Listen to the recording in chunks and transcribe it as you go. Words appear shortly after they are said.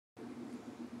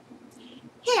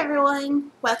Hey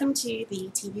everyone, welcome to the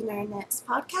TVNerdKnits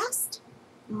podcast.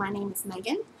 My name is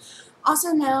Megan,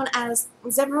 also known as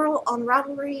Zeveril on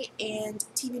Ravelry and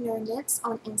TVNerdKnits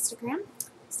on Instagram.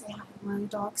 Say hi to my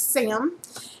dog Sam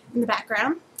in the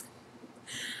background.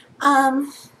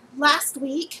 Last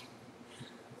week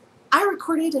I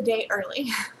recorded a day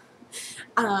early.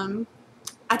 I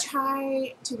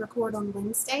try to record on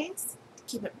Wednesdays to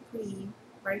keep it pretty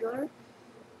regular.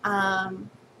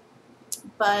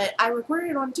 But I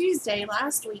recorded on Tuesday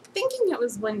last week thinking it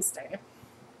was Wednesday.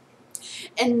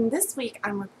 And this week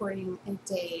I'm recording a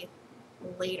day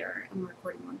later. I'm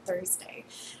recording on Thursday.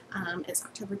 It's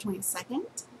October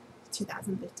 22nd,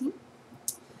 2015.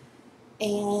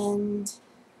 And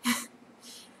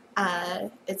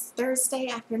it's Thursday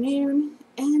afternoon.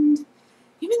 And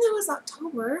even though it's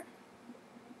October,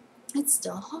 it's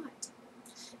still hot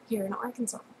here in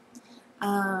Arkansas.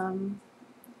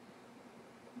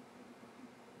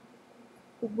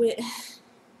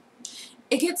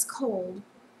 It gets cold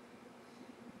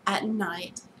at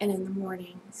night and in the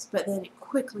mornings, but then it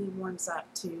quickly warms up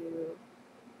to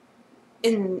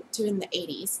in the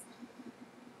 80s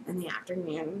in the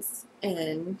afternoons,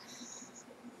 and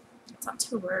it's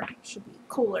October, it should be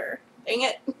cooler. Dang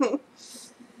it.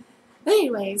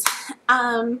 Anyways,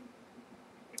 I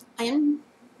am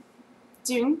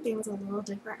doing things a little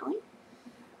differently.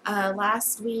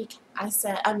 Last week I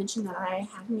mentioned that I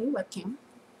had a new webcam,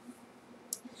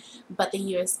 but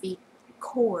the USB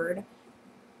cord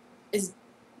is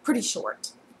pretty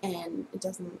short and it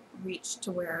doesn't reach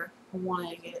to where I want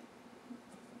to get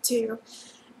to.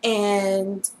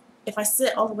 And if I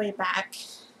sit all the way back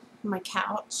on my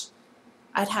couch,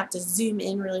 I'd have to zoom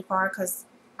in really far because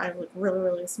I look really,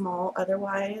 really small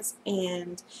otherwise.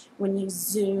 And when you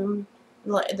zoom,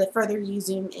 the further you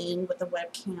zoom in with the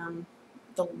webcam,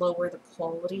 the lower the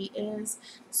quality is.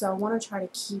 So I want to try to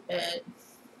keep it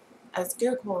as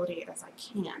good quality as I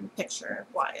can,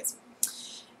 picture-wise.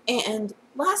 And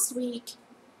last week,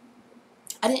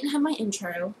 I didn't have my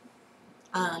intro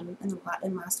in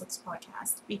last week's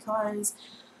podcast because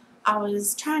I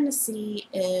was trying to see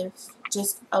if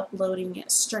just uploading it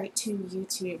straight to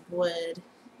YouTube would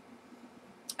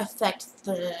affect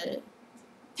the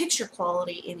picture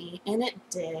quality any, and it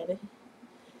did.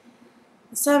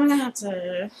 So I'm gonna have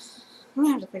to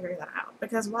figure that out,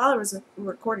 because while I'm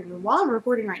recording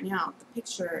right now, the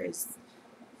picture is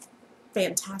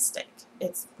fantastic.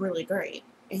 It's really great,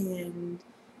 and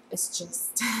it's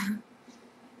just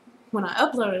when I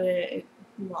uploaded it, it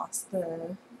lost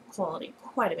the quality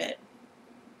quite a bit.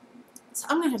 So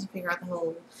I'm gonna have to figure out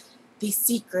the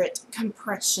secret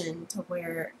compression to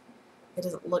where it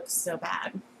doesn't look so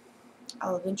bad.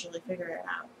 I'll eventually figure it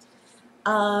out.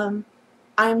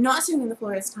 I'm not sitting on the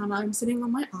floor this time. I'm sitting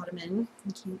on my ottoman.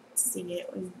 You can't see it.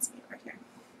 You can see it right here.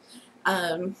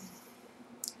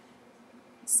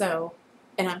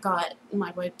 And I've got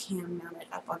my webcam mounted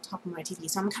up on top of my TV,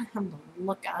 so I'm kind of having to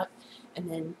look up, and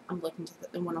then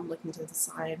when I'm looking to the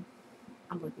side,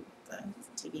 I'm looking at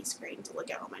the TV screen to look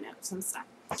at all my notes and stuff.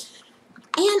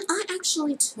 And I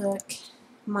actually took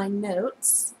my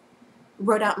notes,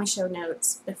 wrote out my show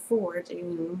notes before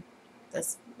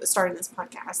starting this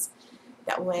podcast.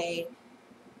 That way,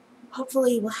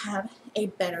 hopefully we'll have a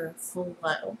better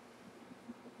flow,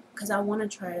 because I want to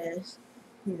try to,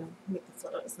 make the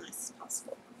flow as nice as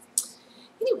possible.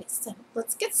 Anyway, so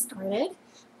let's get started.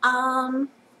 Folks,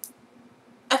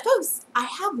 I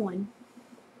have one,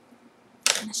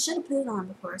 and I should have put it on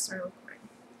before I started recording.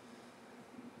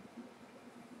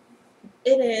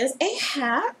 It is a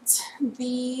hat,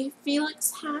 the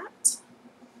Felix Hat.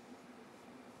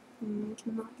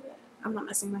 I'm not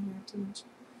messing my hair up too much.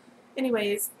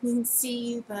 Anyways, you can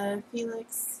see the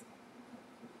Felix.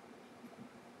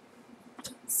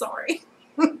 Sorry.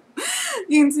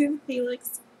 You can see the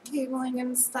Felix cabling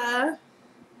and stuff.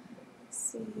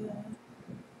 See,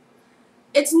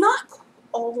 it's not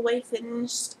all the way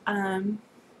finished. I'm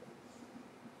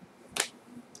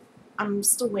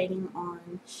still waiting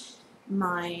on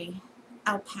my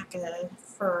alpaca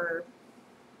fur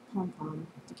pom-pom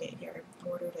to get here. I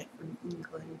ordered it from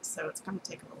England, so it's going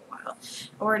to take a little while.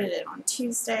 I ordered it on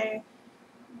Tuesday,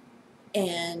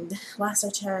 and last I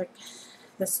checked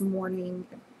this morning,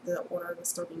 the order was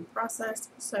still being processed,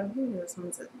 so who knows when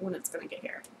it's going to get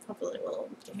here. Hopefully it will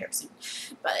get here soon.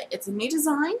 But it's a new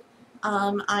design.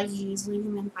 I use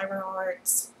Lilith and Fiber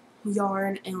Arts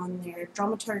yarn on their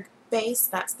Dramaturg base.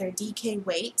 That's their DK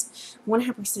weight,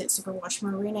 100% superwash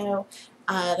merino.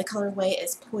 The colorway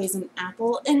is Poison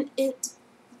Apple, and it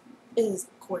is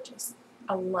gorgeous.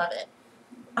 I love it.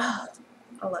 Oh,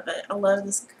 I love it. I love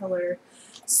this color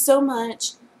so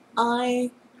much.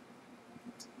 I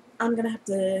I'm gonna have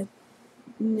to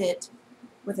knit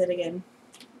with it again.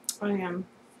 I am.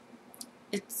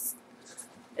 It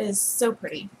is so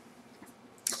pretty.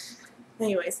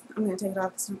 Anyways, I'm gonna take it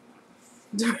off. I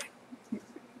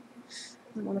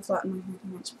don't want to flatten my hair too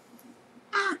much.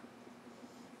 Ah.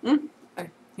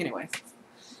 Okay. Anyways.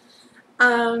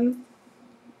 But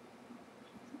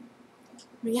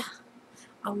yeah,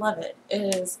 I love it.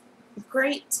 It is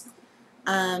great.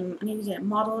 I need to get it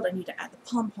modeled. I need to add the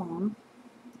pom-pom.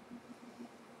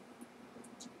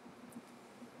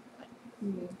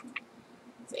 Let's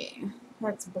see.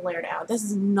 That's blared out. This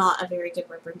is not a very good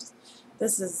reference.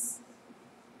 This is,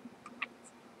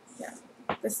 yeah,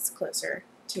 this is closer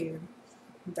to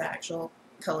the actual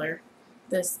color.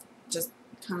 This just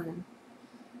kind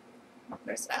of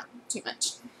blurs it out too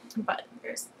much. But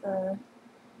there's the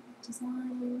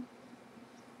design.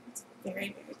 It's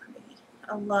very, very pretty.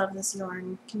 I love this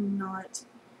yarn. Cannot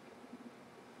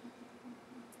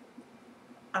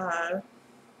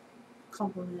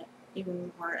compliment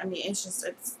even more. I mean, it's just,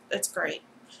 it's great.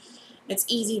 It's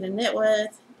easy to knit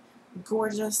with.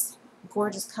 Gorgeous,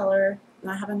 gorgeous color. And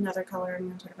I have another color I'm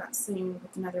going to talk about soon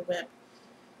with another whip.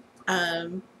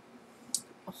 Oh,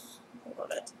 I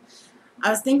love it. I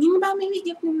was thinking about maybe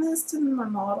giving this to my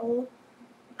model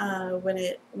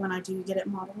when I do get it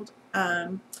modeled.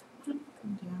 I'm going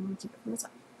to keep it from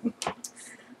the top.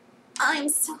 I'm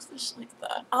selfish like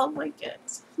that. I'll like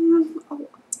it a lot.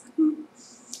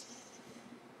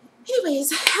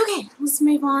 Anyways, okay, let's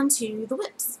move on to the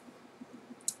whips.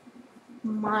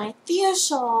 My Thea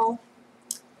shawl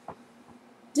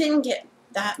didn't get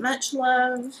that much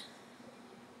love.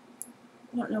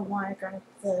 I don't know why I grabbed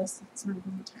this. It's not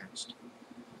even attached.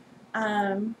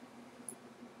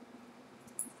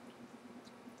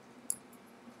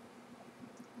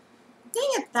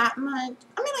 Didn't get that much.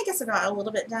 I mean, I guess I got a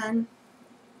little bit done.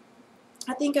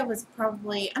 I think I was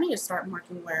probably, I need to start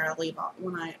marking where I leave off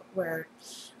where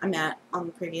I'm at on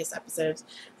the previous episodes.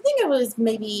 I think I was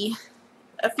maybe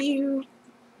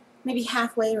maybe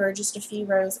halfway or just a few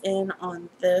rows in on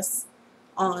this,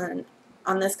 on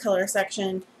this color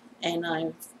section, and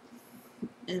I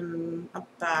am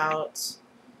about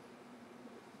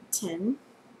 10.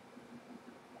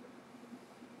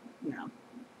 No.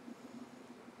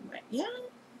 Wait, yeah.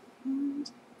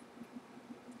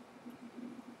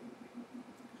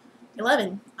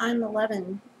 11. I'm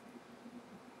 11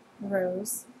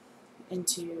 rows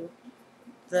into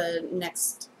the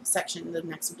next section, the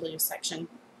next blue section.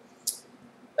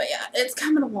 But yeah, it's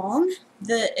coming along.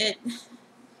 It's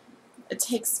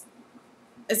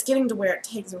getting to where it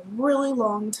takes a really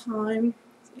long time.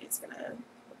 It's getting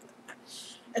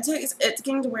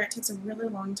to where it takes a really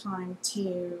long time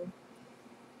to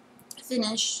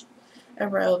finish a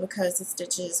row because the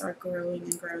stitches are growing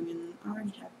and growing, and I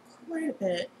already have quite a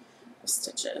bit of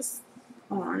stitches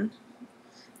on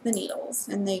the needles,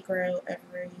 and they grow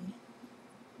every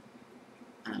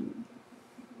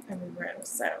row,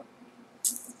 so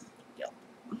yeah,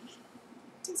 it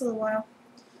takes a little while,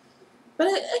 but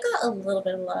it got a little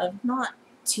bit of love, not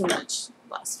too much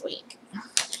last week.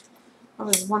 I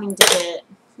was wanting to get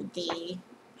the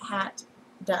hat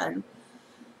done.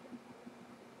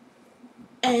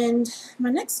 And my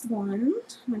next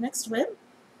whip,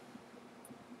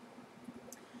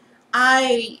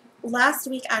 last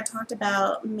week I talked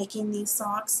about making these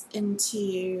socks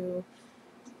into,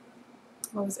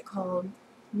 what was it called?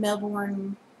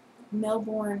 Melbourne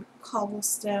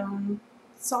cobblestone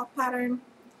sock pattern.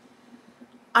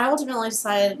 I ultimately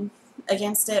decided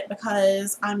against it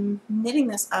because I'm knitting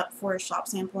this up for a shop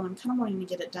sample and I'm kind of wanting to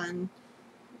get it done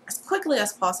as quickly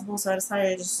as possible, so I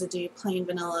decided just to do plain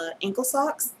vanilla ankle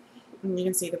socks. And you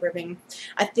can see the ribbing.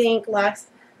 I think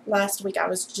last week I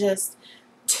was just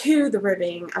to the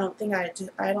ribbing. I don't think I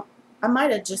might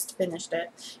have just finished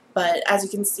it, but as you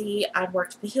can see, I've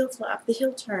worked the heel flap, the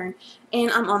heel turn,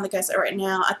 and I'm on the gusset right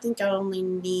now. I think I only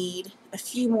need a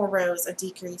few more rows of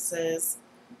decreases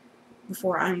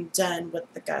before I'm done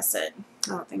with the gusset.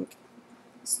 I don't think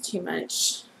it's too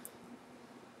much.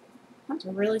 I have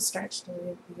to really stretch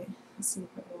to see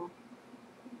it well.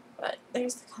 But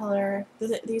there's the color.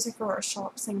 These are for a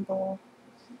shop sample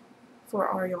for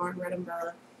our yarn, Red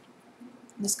Umbrella.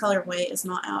 This colorway is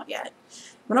not out yet,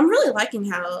 but I'm really liking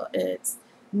how it's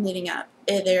knitting up.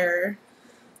 There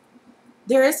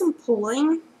is some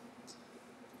pulling,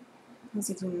 as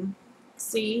you can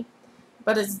see,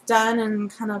 but it's done in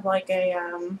kind of like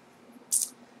a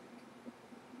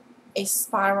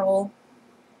spiral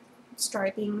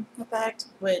striping effect,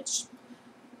 which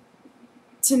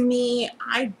to me,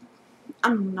 I'm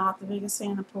not the biggest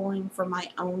fan of pulling for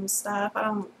my own stuff. I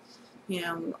don't,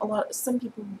 some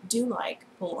people do like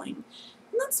pulling.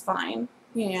 And that's fine,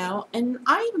 you know, and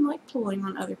I even like pulling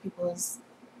on other people's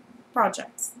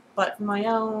projects, but for my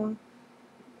own,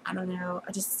 I don't know,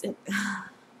 it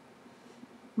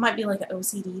might be like an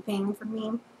OCD thing for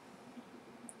me,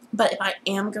 but if I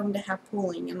am going to have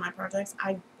pulling in my projects,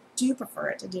 I do prefer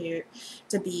it to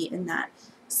be in that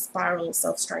spiral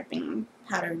self-striping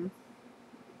pattern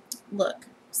look.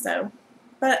 So,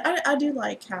 but I do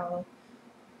like how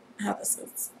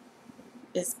this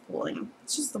is pulling.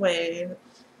 It's just the way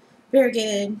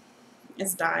variegated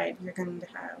is dyed. You're going to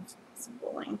have some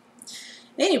pulling.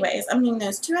 Anyways, I'm doing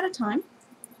those 2 at a time.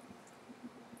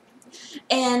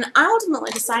 And I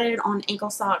ultimately decided on ankle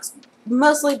socks,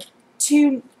 mostly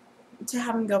to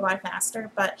have them go by faster,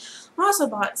 but I also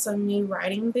bought some new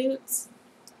riding boots.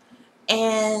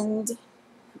 And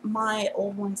my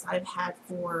old ones I've had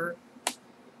for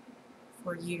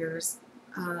years,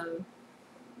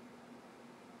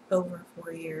 over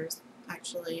 4 years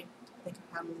actually. I think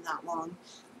I've had them that long.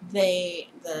 The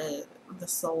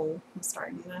sole was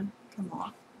starting to come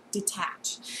off,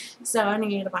 detach. So I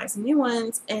needed to buy some new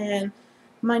ones, and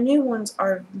my new ones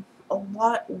are a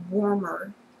lot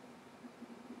warmer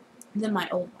than my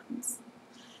old ones.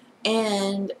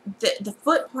 And the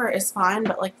foot part is fine,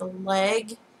 but like the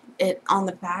leg, on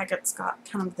the back, it's got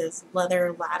kind of this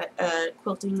leather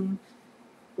quilting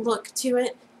look to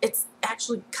it. It's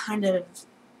actually kind of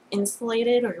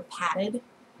insulated or padded,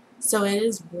 so it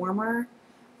is warmer.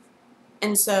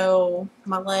 And so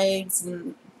my legs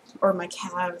or my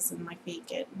calves and my feet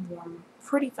get warm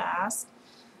pretty fast.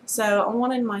 So I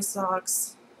wanted my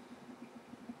socks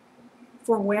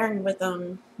for wearing with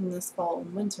them in this fall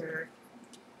and winter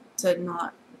I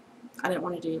didn't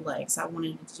want to do legs. I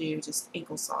wanted to do just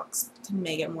ankle socks to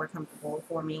make it more comfortable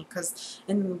for me, because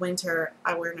in the winter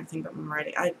I wear nothing but my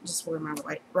riding. I just wear my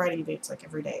riding boots like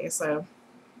every day. So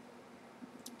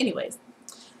anyways,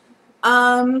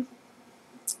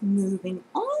 moving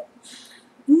on.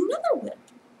 Another whip.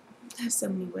 I have so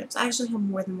many whips. I actually have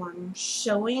more than one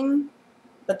showing,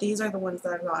 but these are the ones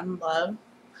that I've gotten love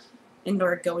and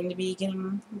are going to be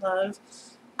getting love.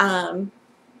 My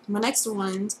next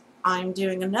ones, I'm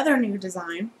doing another new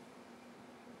design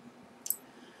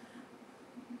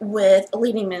with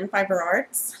Leading Men Fiber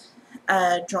Arts,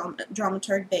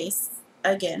 Dramaturg base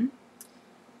again.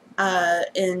 How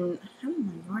did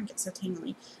my yarn get so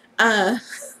tangly? And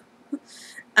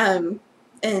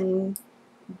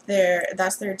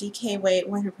that's their DK weight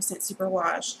 100%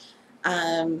 superwash,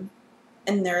 and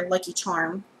their Lucky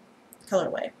Charm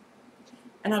colorway.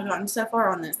 And I've gotten so far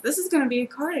on this. This is going to be a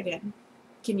cardigan.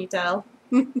 Can you tell?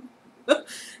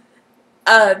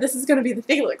 This is going to be the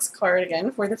Felix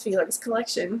cardigan for the Felix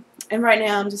collection. And right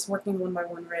now I'm just working one by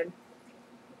one rib.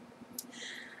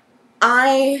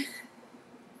 I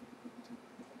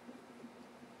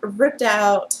ripped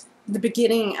out the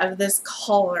beginning of this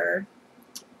collar,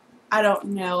 I don't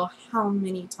know how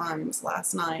many times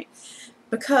last night,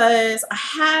 because I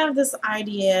have this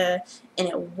idea and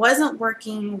it wasn't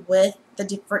working with the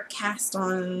different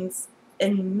cast-ons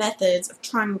and methods of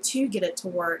trying to get it to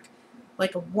work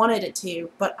like I wanted it to,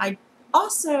 but I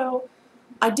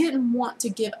didn't want to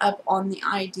give up on the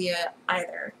idea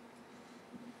either.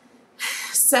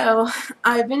 So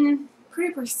I've been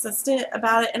pretty persistent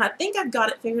about it, and I think I've got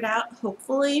it figured out,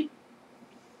 hopefully.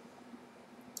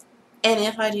 And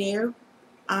if I do,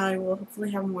 I will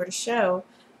hopefully have more to show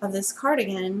of this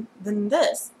cardigan than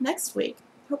this next week,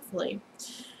 hopefully.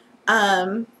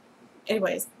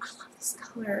 Anyways, I love this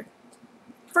color.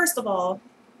 First of all,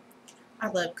 I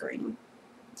love green.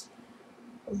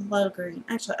 Love green.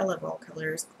 Actually, I love all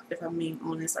colors, if I'm being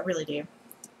honest. I really do.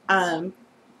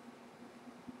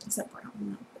 Except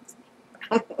brown.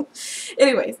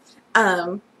 Anyways,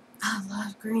 I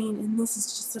love green, and this is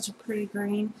just such a pretty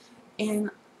green, and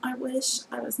I wish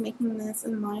I was making this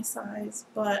in my size,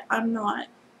 but I'm not.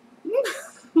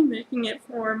 Making it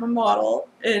for my model,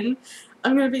 and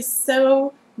I'm going to be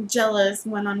so jealous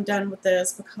when I'm done with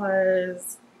this,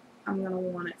 because I'm going to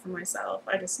want it for myself.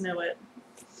 I just know it.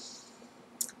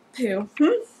 Pooh.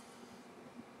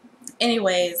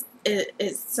 Anyways,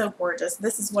 it's so gorgeous.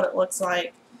 This is what it looks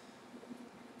like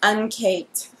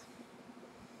uncaked.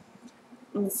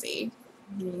 Let me see.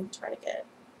 Let me try to get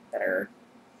better.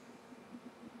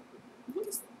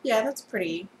 Yeah, that's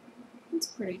pretty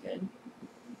good.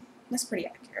 That's pretty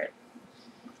accurate.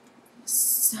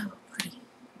 So pretty.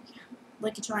 Yeah.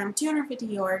 Lucky Charm, 250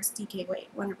 yards, DK weight,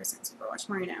 100% superwash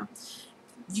merino.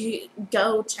 You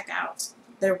go check out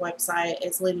their website.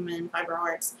 It's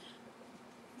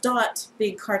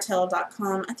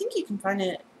leadingmenfiberarts.bigcartel.com. I think you can find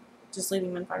it just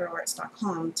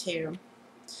leadingmenfiberarts.com too.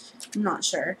 I'm not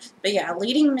sure. But yeah,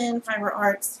 Leading Men Fiber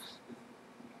Arts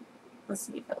Let's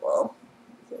see if it will.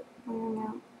 I don't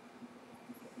know.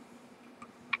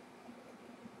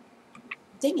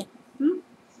 Dang it.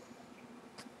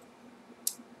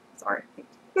 Sorry.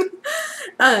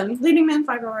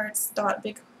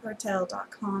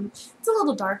 leadingmanfiberarts.bigcartel.com. It's a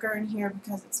little darker in here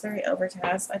because it's very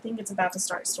overcast. I think it's about to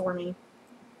start storming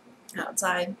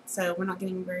outside, so we're not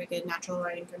getting very good natural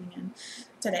lighting coming in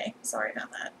today. Sorry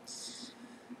about that.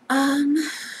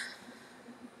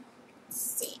 Let's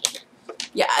see.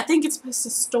 Yeah, I think it's supposed to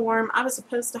storm. I was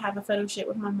supposed to have a photo shoot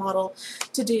with my model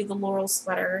to do the Laurel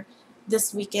sweater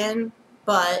this weekend,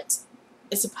 but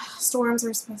storms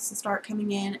are supposed to start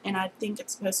coming in, and I think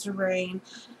it's supposed to rain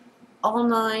all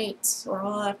night or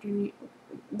all afternoon,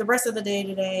 the rest of the day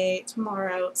today,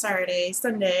 tomorrow, Saturday,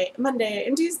 Sunday, Monday,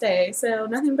 and Tuesday. So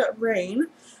nothing but rain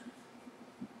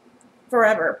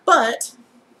forever. But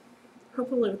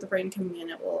hopefully with the rain coming in,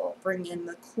 it will bring in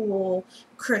the cool,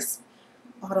 crisp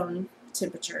autumn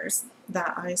temperatures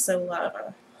that I so love.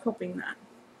 I'm hoping that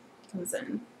comes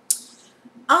in.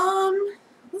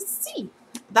 Let's see.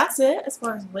 That's it as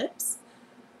far as whips.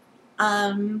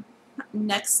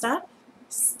 Next up,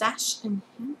 stash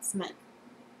enhancement.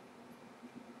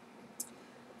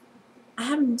 I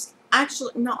haven't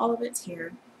actually, not all of it's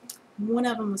here. One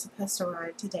of them was supposed to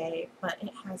arrive today, but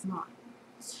it has not.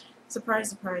 Surprise,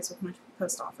 surprise with my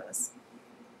post office.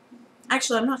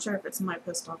 Actually, I'm not sure if it's in my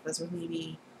post office or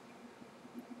maybe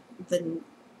the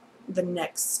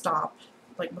next stop,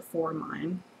 like before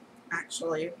mine.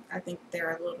 Actually, I think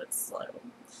they're a little bit slow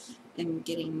in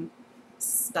getting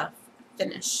stuff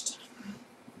finished.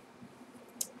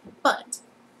 But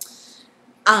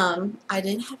I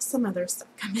did have some other stuff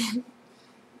come in.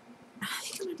 I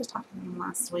think I might have talked about them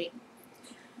last week.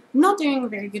 I'm not doing a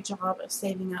very good job of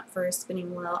saving up for a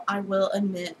spinning wheel. I will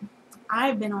admit,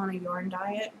 I've been on a yarn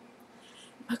diet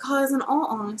because, in all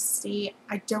honesty,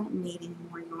 I don't need any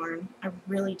more yarn. I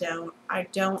really don't. I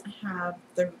don't have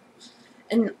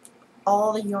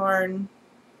all the yarn.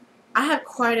 I have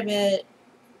quite a bit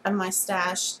of my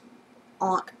stash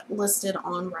listed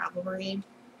on Ravelry,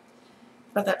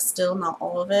 but that's still not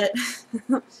all of it.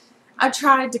 I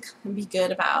tried to be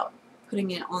good about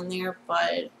putting it on there,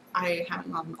 but I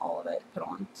haven't gotten all of it put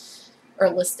on or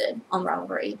listed on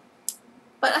Ravelry.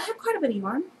 But I have quite a bit of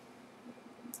yarn.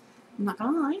 I'm not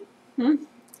gonna lie.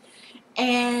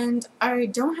 And I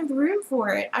don't have the room for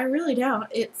it. I really don't.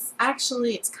 It's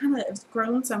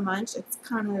grown so much. It's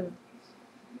kind of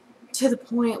to the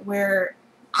point where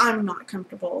I'm not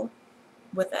comfortable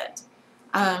with it.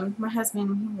 My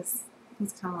husband,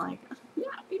 he's kind of like,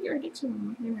 yeah, feed your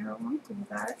addiction, you know, I'm cool with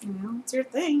that, you know, it's your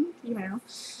thing, you know.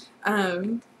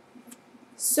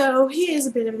 So he is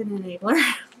a bit of an enabler.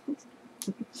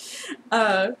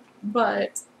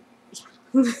 But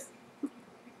yeah.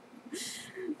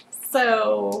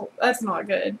 So that's not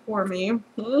good for me.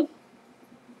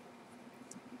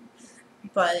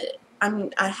 But I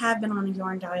have been on a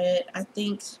yarn diet. I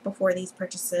think before these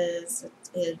purchases,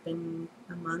 it had been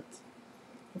a month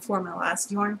before my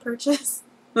last yarn purchase.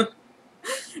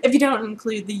 If you don't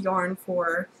include the yarn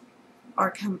for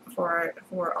our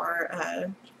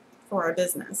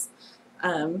business,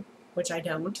 which I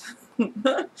don't,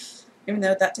 even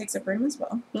though that takes up room as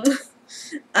well.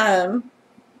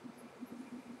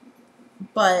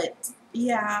 But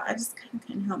yeah, I just kind of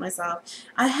couldn't help myself.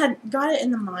 I had got it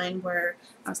in the mind where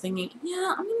I was thinking,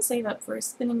 yeah, I'm going to save up for a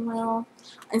spinning wheel.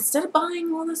 Instead of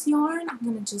buying all this yarn, I'm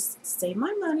going to just save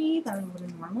my money that I would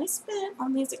have normally spent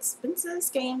on these expensive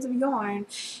skeins of yarn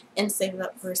and save it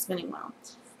up for a spinning wheel.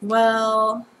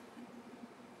 Well,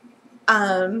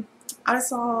 I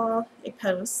saw a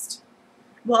post.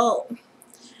 Well,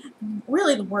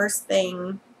 really the worst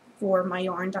thing for my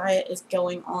yarn diet is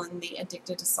going on the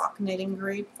Addicted to Sock Knitting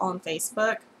group on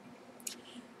Facebook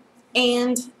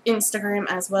and Instagram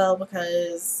as well,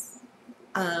 because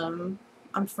I'm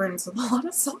friends with a lot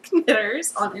of sock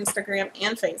knitters on Instagram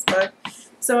and Facebook.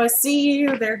 So I see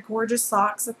their gorgeous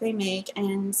socks that they make,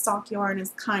 and sock yarn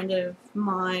is kind of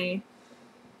my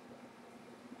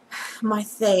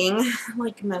thing,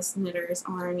 like most knitters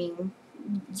are. I mean,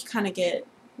 you kind of get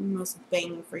most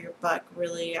bang for your buck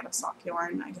really out of sock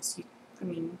yarn, I guess you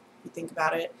think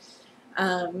about it.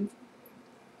 And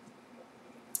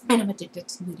I'm addicted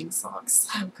to knitting socks,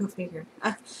 so go figure.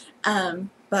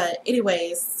 But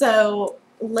anyways, so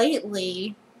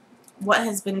lately what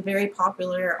has been very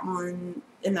popular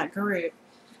in that group,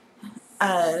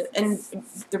 and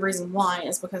the reason why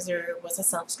is because there was a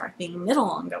self-striping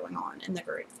knit-along going on in the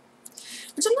group,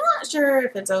 which I'm not sure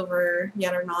if it's over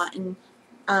yet or not. And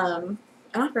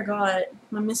I forgot,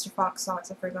 my Mr. Fox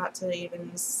socks, I forgot to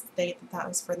even state that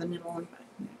was for the knit-along, but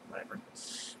whatever.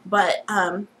 But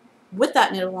with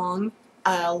that knit-along,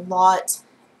 a lot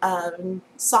of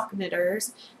sock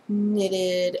knitters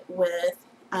knitted with,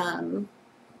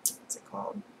 what's it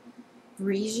called?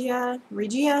 Regia?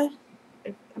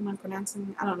 Am I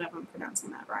pronouncing? I don't know if I'm pronouncing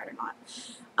that right or not.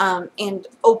 And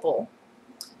Opal.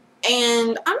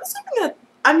 And I'm assuming that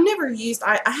I've never used,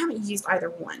 I haven't used either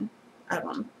one of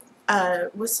them.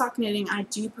 With sock knitting, I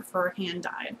do prefer hand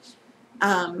dyed.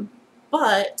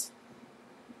 But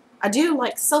I do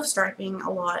like self-striping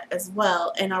a lot as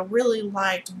well, and I really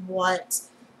liked what,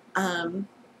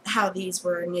 how these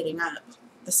were knitting up,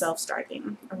 the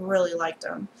self-striping. I really liked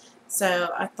them.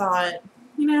 So I thought,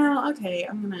 you know, okay,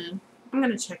 I'm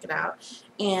gonna check it out.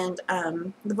 And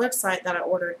the website that I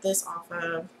ordered this off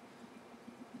of,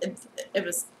 it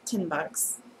was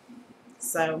 $10,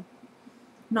 so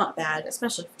not bad,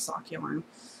 especially for sock yarn,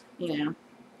 you know,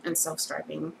 and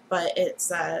self-striping. But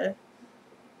it's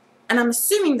and I'm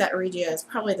assuming that Regia is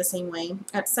probably the same way.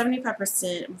 At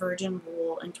 75% virgin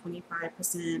wool and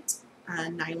 25%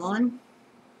 nylon.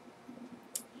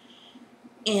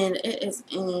 And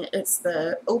it's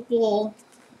the Opal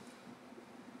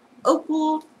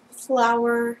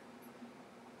Flower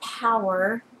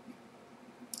Power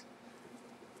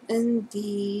in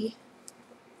the,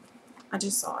 I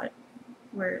just saw it.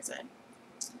 Where is it?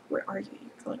 Where are you?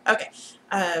 Okay.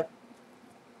 I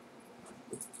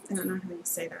don't know how you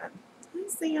say that.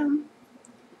 Let's see,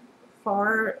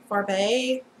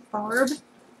 Farbe,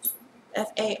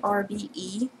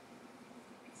 F-A-R-B-E.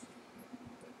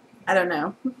 I don't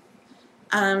know.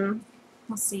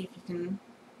 Let's see if you can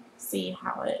see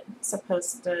how it's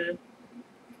supposed to,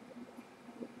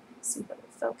 see if it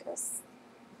will focus.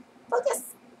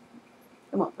 Focus!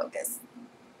 It won't focus.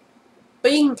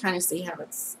 But you can kind of see how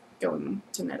it's going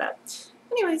to knit up.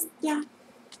 Anyways, yeah.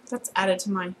 That's added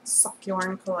to my sock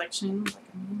yarn collection,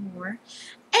 like more.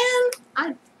 And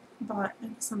I bought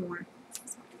some more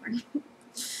sock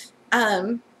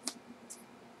yarn.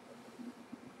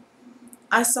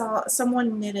 I saw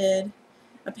someone knitted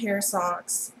a pair of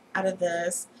socks out of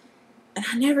this, and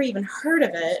I never even heard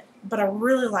of it, but I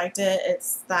really liked it.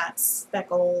 It's that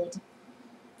speckled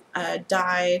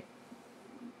dye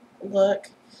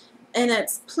look. And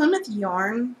it's Plymouth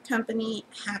Yarn Company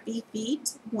Happy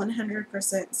Feet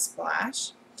 100%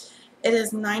 Splash. It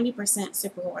is 90%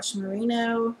 superwash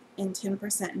merino and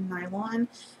 10% nylon.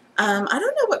 I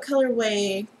don't know what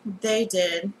colorway they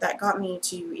did that got me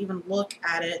to even look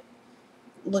at it,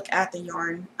 look at the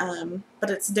yarn, but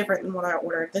it's different than what I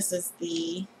ordered. This is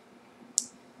the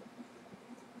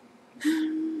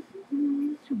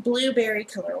blueberry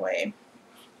colorway,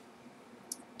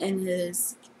 and it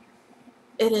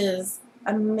is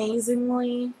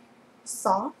amazingly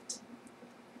soft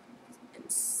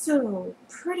and so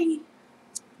pretty.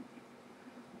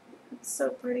 It's so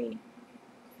pretty.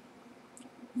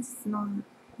 This is not,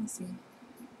 let's see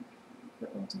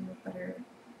what we'll do better.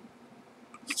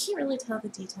 You can't really tell the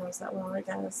details that well, I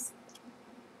guess.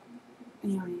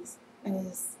 Anyways, it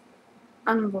is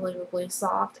unbelievably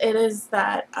soft. It is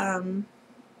that,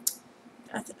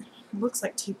 it looks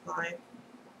like 2-ply.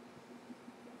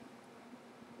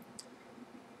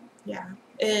 Yeah,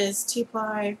 it is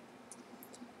 2-ply,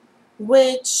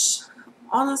 which,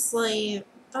 honestly,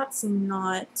 that's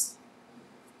not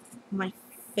my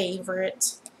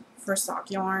favorite for sock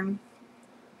yarn.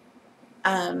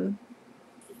 Knit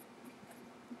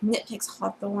Picks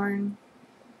Hawthorne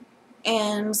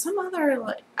and some other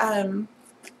like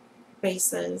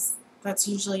bases, that's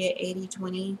usually a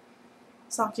 80-20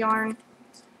 sock yarn.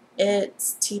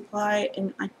 It's 2-ply,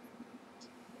 and I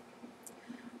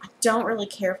don't really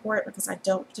care for it because I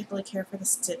don't particularly care for the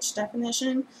stitch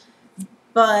definition,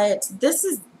 but this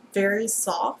is very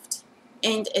soft,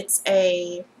 and it's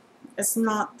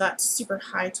not that super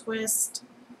high twist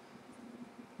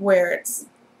where it's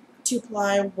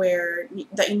 2-ply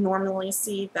that you normally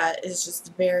see, that is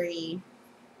just very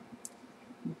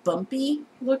bumpy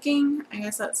looking. I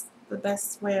guess that's the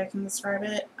best way I can describe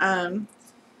it. And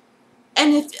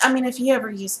if you ever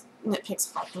use Knit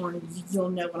Picks Hawthorne, you'll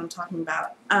know what I'm talking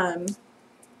about.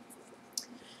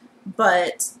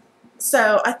 But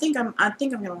so I think I'm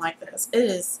gonna like this. It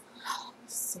is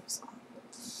so soft,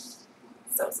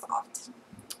 so soft.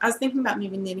 I was thinking about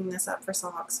maybe knitting this up for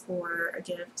socks for a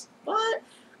gift, but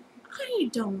I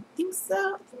don't think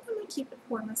so. I think I'm gonna keep it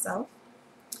for myself.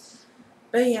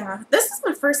 But yeah, this is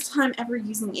my first time ever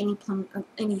using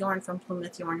any yarn from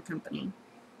Plymouth Yarn Company,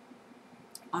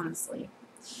 honestly.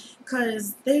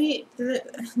 Because they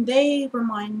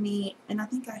remind me, and I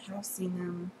think I have seen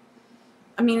them.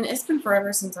 I mean, it's been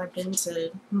forever since I've been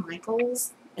to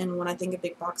Michael's, and when I think of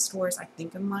big box stores, I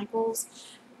think of Michael's.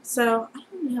 So, I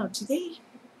don't know, do they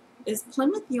is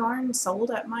Plymouth yarn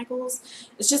sold at Michael's?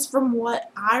 It's just from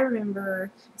what I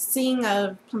remember seeing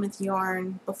of Plymouth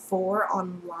yarn before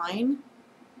online,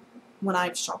 when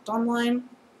I've shopped online,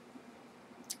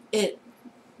 it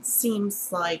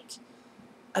seems like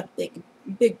a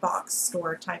big box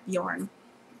store type yarn.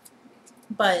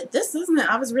 But this isn't it.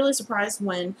 I was really surprised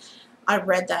when I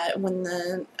read that, when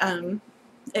the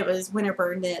it was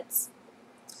Winterbird Knits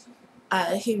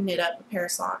who knit up a pair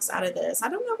of socks out of this. I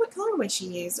don't know what colorway she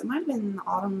used. It might have been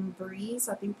Autumn Breeze.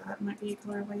 I think that might be a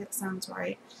colorway. That sounds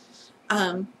right.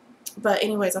 But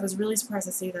anyways, I was really surprised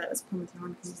to see that it was Plymouth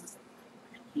yarn, because I was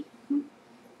like, really?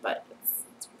 But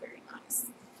it's very nice.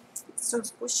 It's so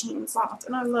squishy and soft,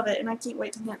 and I love it, and I can't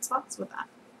wait to knit socks with that.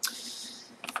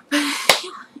 But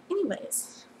yeah,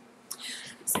 anyways,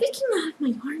 speaking of my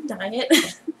yarn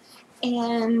diet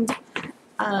and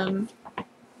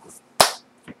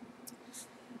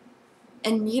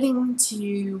needing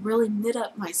to really knit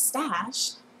up my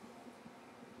stash,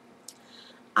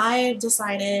 I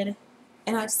decided,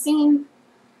 and I've seen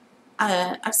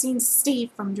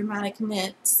Steve from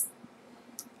TVNerdKnits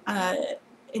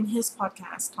in his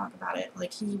podcast talk about it.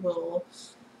 Like, he will,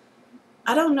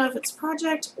 I don't know if it's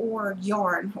project or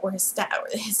yarn or his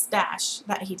stash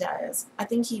that he does. I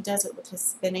think he does it with his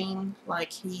spinning.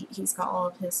 Like, he's got all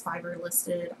of his fiber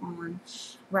listed on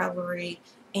Ravelry,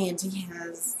 and he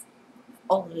has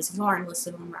all of his yarn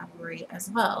listed on Ravelry as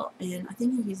well. And I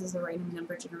think he uses a random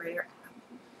number generator app.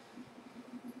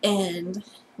 And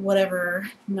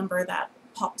whatever number that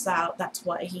pops out, that's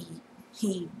what he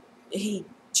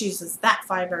chooses that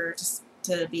fiber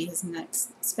to be his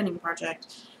next spinning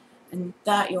project, and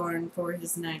that yarn for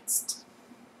his next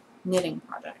knitting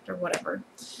project or whatever.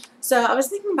 So I was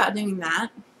thinking about doing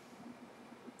that,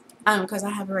 because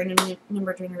I have a random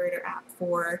number generator app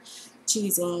for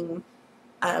choosing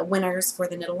winners for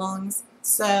the knit-alongs.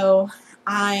 So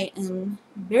I am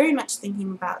very much thinking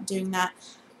about doing that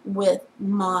with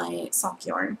my sock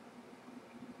yarn.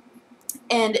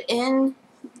 And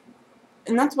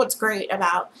that's what's great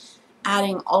about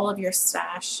adding all of your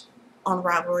stash on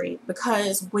Ravelry,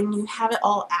 because when you have it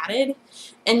all added,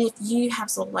 and if you have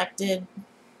selected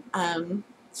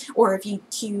or if you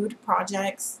queued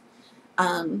projects,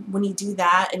 when you do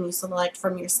that and you select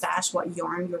from your stash what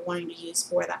yarn you're wanting to use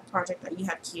for that project that you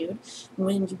have queued,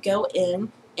 when you go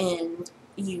in and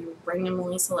you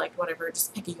randomly select whatever,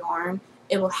 just pick a yarn,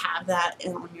 it will have that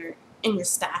in your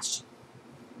stash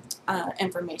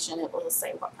information. It will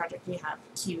say what project you have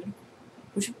queued,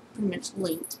 which is pretty much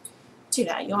linked to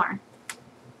that yarn.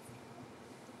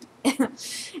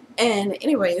 And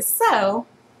anyways, so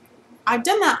I've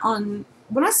done that on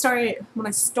when I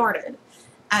started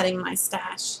adding my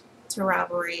stash to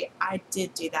Ravelry. I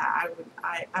did do that.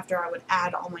 After I would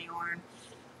add all my yarn,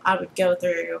 I would go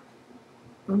through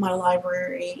my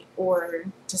library or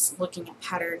just looking at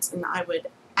patterns, and I would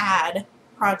add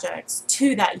projects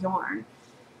to that yarn.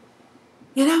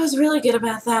 And I was really good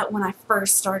about that when I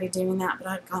first started doing that, but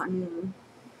I've gotten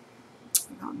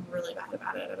really bad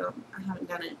about it. I haven't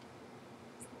done it.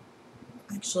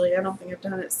 Actually, I don't think I've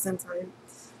done it since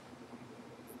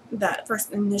that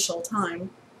first initial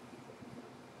time.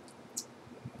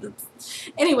 Oops.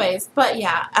 Anyways, but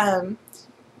yeah,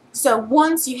 so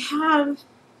once you have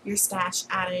your stash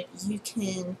added, you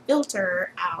can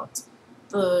filter out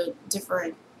the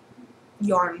different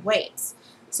yarn weights.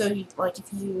 So I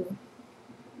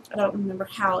don't remember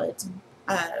how it's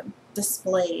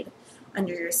displayed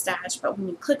under your stash, but when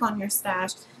you click on your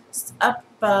stash, up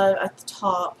above at the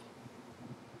top,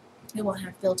 it will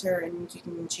have filter, and you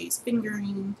can choose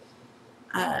fingering,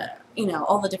 you know,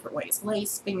 all the different ways,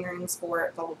 lace, fingering,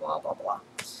 sport, blah, blah, blah, blah, blah.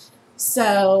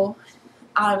 So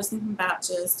I was thinking about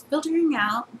just filtering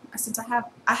out, since I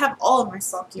have all of my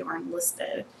sock yarn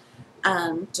listed,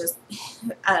 just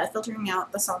filtering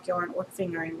out the sock yarn or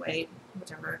fingering weight,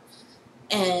 whichever,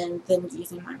 and then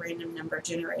using my random number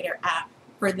generator app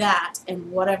for that,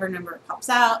 and whatever number pops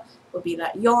out will be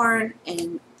that yarn,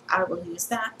 and I will use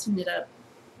that to knit up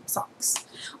socks.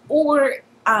 Or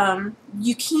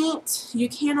you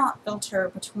cannot filter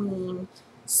between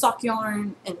sock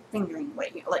yarn and fingering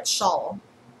weight, like shawl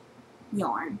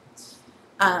yarn.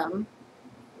 And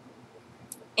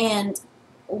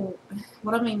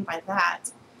what I mean by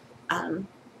that,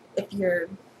 if you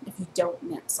don't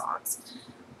knit socks,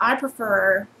 I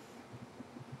prefer,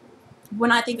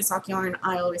 when I think of sock yarn,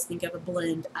 I always think of a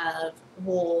blend of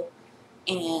wool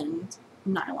and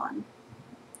nylon.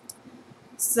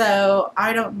 So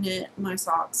I don't knit my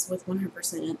socks with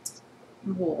 100%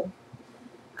 wool.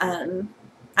 I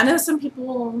know some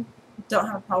people don't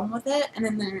have a problem with it, and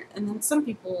then some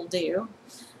people do.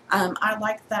 I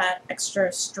like that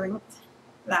extra strength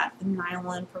that the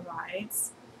nylon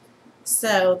provides.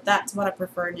 So that's what I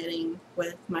prefer knitting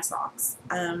with my socks.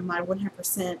 My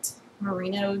 100%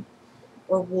 merino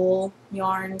or wool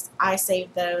yarns, I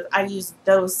save those. I use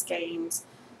those skeins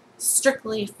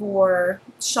strictly for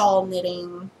shawl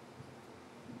knitting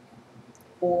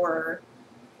or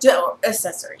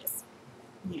accessories.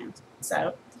 Yeah,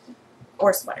 so,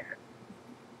 or sweater.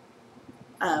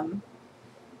 And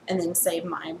then save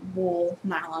my wool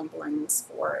nylon blends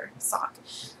for sock.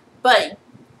 But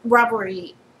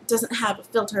Ravelry doesn't have a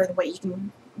filter the way you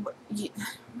can.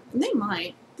 They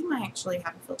might actually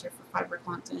have a filter for fiber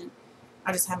content.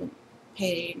 I just haven't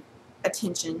paid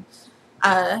attention.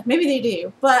 Maybe they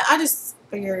do, but I just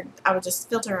figured I would just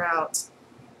filter out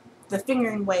the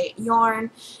fingering weight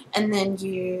yarn and then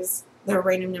use the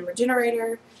random number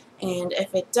generator. And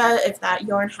if that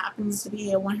yarn happens to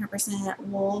be a 100%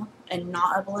 wool and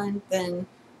not a blend, then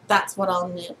that's what I'll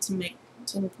knit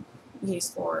to use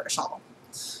for a shawl.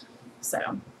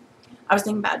 So I was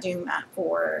thinking about doing that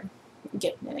for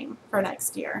gift knitting for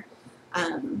next year.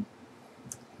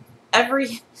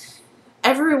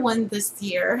 Everyone this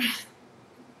year,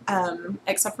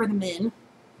 except for the men,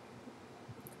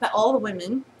 but all the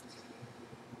women,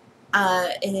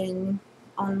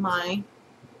 on my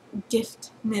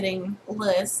gift knitting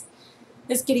list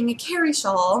is getting a carry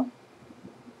shawl,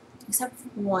 except for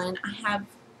one.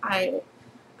 I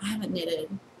haven't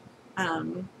knitted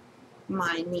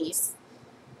my niece.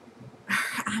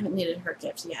 I haven't knitted her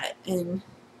gift yet, and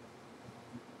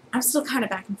I'm still kind of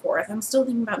back and forth. I'm still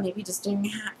thinking about maybe just doing a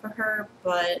hat for her,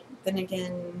 but then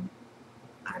again,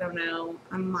 I don't know.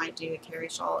 I might do a carry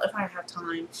shawl if I have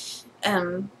time.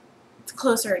 The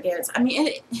closer it gets. I mean,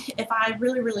 if I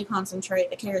really concentrate,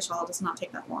 the carry shawl does not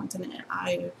take that long to knit.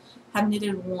 I have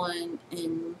knitted one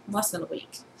in less than a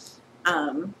week.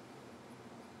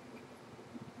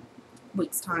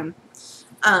 Week's time.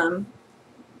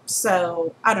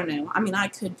 So, I don't know. I mean, I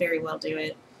could very well do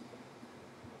it.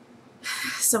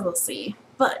 So, we'll see.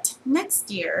 But, next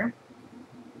year,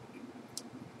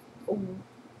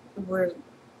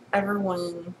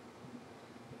 everyone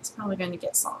is probably going to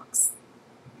get socks.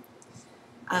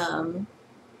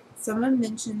 Someone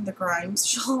mentioned the Grimes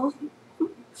shawl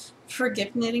for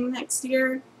gift knitting next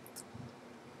year,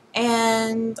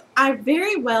 and I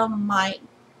very well might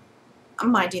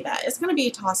do that. It's going to be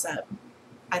a toss-up,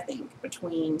 I think,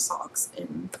 between socks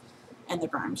and the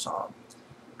Grimes shawl.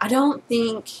 I don't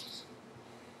think,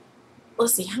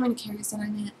 let's see, how many carries did I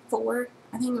knit? 4?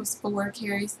 I think it was 4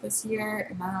 carries this year,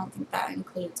 and I don't think that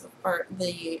includes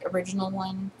the original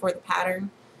one for the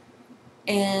pattern.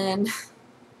 And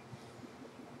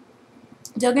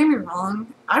don't get me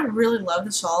wrong, I really love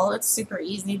the shawl. It's super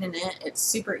easy to knit. It's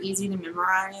super easy to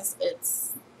memorize.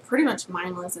 It's pretty much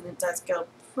mindless, and it does go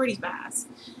pretty fast.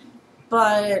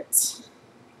 But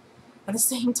at the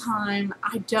same time,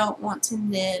 I don't want to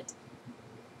knit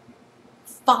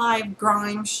 5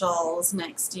 Grimes shawls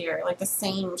next year, like the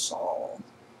same shawl.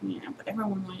 Yeah, but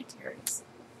everyone wanted carries.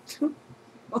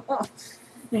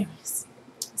 Anyways,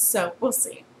 so we'll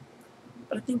see.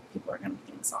 But I think people are going to be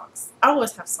getting socks. I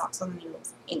always have socks on the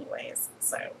needles anyways,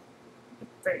 so it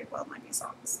very well might be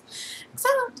socks.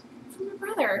 Except for my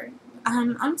brother.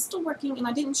 I'm still working, and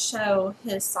I didn't show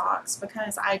his socks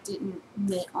because I didn't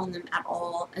knit on them at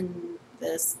all in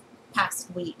this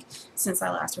past week since I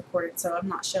last recorded, so I'm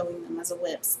not showing them as a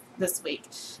whips this week.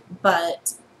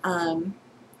 But,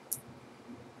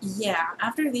 yeah,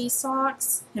 after these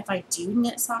socks, if I do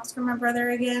knit socks for my brother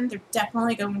again, they're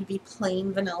definitely going to be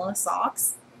plain vanilla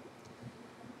socks.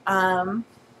 That's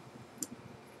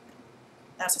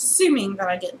assuming that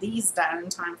I get these done in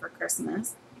time for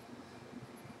Christmas.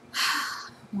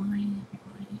 Why?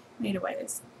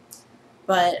 Anyways.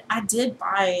 But I did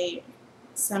buy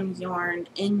some yarn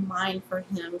in mind for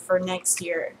him for next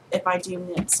year if I do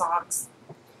knit socks.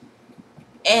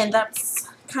 And that's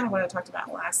kind of what I talked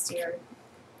about last year.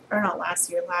 Or not last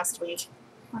year, last week.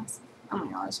 Oh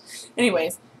my gosh.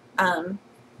 Anyways, I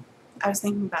was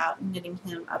thinking about knitting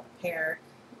him up a pair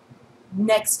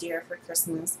next year for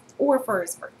Christmas or for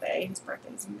his birthday. His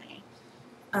birthday's in May.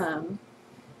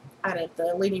 Out of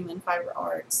the Leading Men Fiber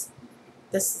Arts.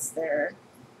 This is their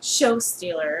Show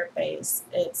Stealer base.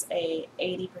 It's a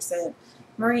 80%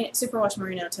 superwash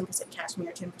merino, 10%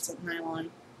 cashmere, 10%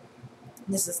 nylon.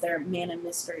 This is their Mana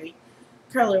Mystery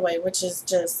colorway, which is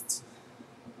just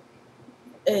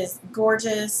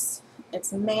gorgeous.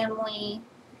 It's manly.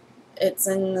 It's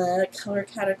in the color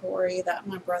category that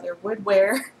my brother would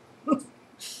wear.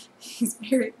 He's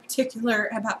very particular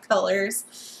about colors.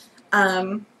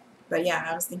 But yeah,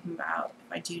 I was thinking about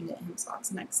if I do knit him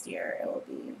socks next year, it will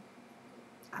be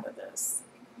out of this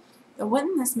But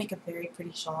wouldn't this make a very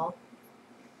pretty shawl?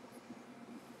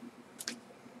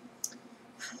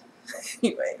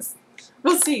 Anyways,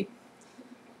 we'll see.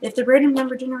 If the random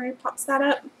number generator pops that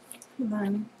up,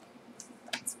 then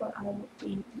that's what I will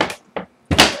be.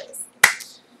 Anyways.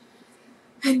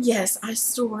 And yes, I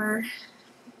store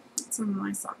some of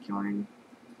my sock yarn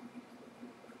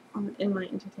in my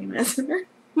entertainment center.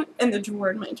 In the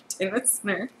drawer in my entertainment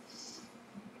center.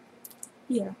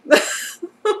 Yeah.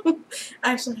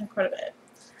 I actually have quite a bit.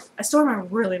 I store my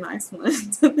really nice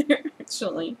ones in there,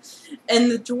 actually.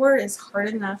 And the drawer is hard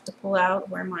enough to pull out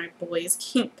where my boys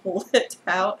can't pull it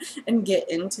out and get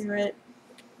into it.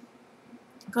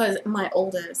 Because my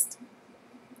oldest,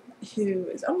 who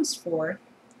is almost 4,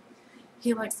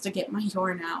 he likes to get my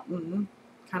yarn out and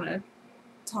kind of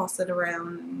toss it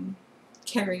around and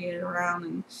carry it around.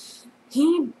 And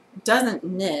he doesn't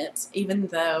knit, even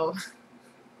though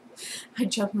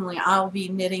I'll be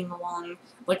knitting along.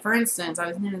 Like, for instance, I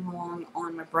was knitting along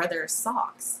on my brother's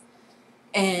socks.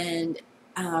 And,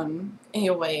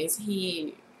 anyways,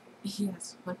 he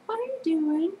asked, like, what are you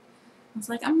doing? I was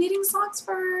like, I'm knitting socks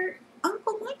for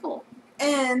Uncle Michael.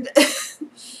 And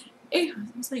I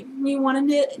was like, you want to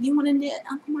knit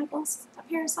Uncle Michael's a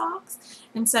pair of socks?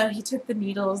 And so he took the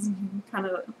needles and he kind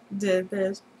of did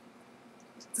the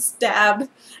stab.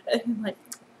 And I'm like,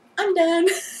 I'm done.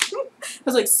 I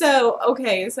was like, so,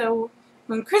 okay, so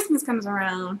when Christmas comes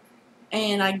around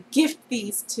and I gift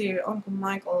these to Uncle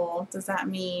Michael, does that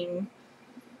mean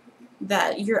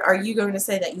that are you going to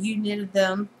say that you knitted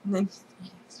them? And then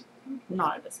he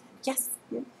nodded his head, yes.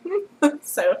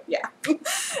 So, yeah.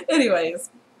 Anyways,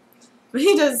 but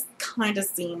he does kind of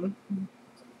seem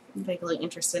vaguely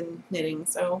interested in knitting,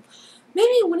 so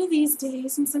maybe one of these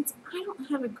days, and since I don't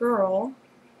have a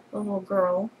little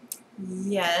girl,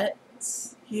 yet,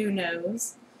 who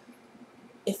knows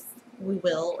if we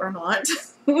will or not.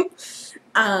 But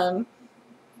in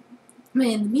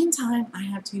the meantime, I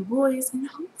have 2 boys, and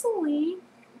hopefully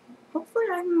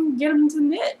I can get them to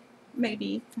knit,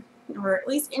 maybe, or at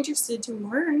least interested to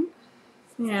learn.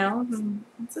 You know,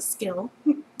 it's a skill.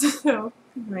 So,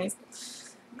 anyways,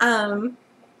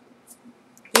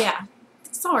 yeah.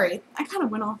 Sorry, I kind of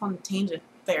went off on a tangent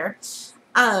there.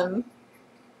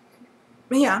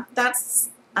 But yeah, that's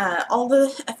all the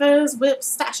FOs, whips,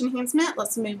 stash enhancement.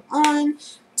 Let's move on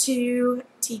to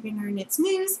TVNerdKnits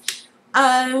news.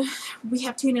 We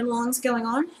have 2 knit-alongs going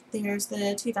on. There's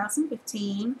the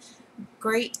 2015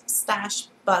 Great Stash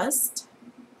Bust,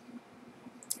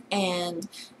 and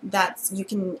you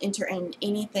can enter in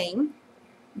anything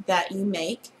that you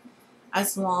make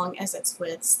as long as it's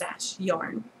with stash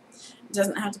yarn. It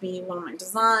doesn't have to be one of my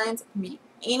designs. It can be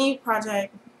any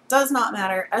project. Does not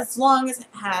matter as long as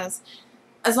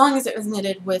it was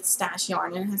knitted with stash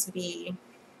yarn, and it has to be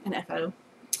an FO.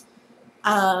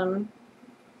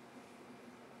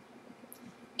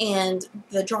 And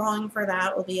the drawing for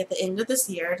that will be at the end of this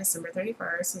year, December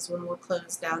 31st is when we'll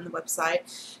close down the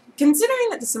website. Considering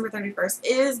that December 31st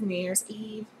is New Year's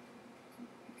Eve,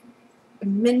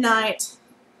 midnight,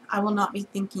 I will not be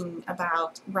thinking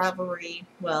about Ravelry.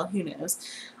 Well, who knows?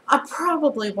 I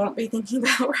probably won't be thinking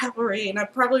about Ravelry, and I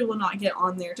probably will not get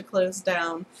on there to close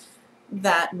down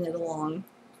that knit-along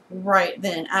right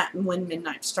then when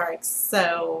midnight strikes.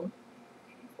 So,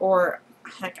 or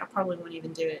heck, I probably won't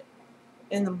even do it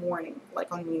in the morning, like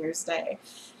on New Year's Day.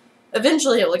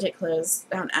 Eventually it will get closed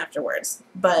down afterwards,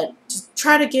 but just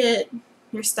try to get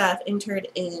your stuff entered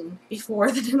in before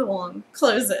the knit-along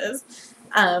closes.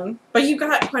 But you've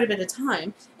got quite a bit of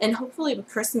time, and hopefully with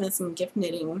Christmas and gift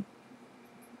knitting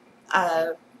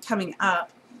coming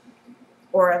up,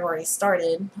 or I've already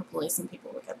started, hopefully some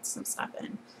people will get some stuff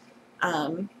in.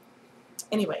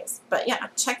 Anyways, but yeah,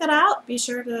 check that out. Be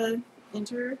sure to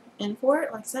enter in for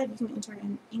it. Like I said, you can enter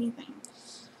in anything.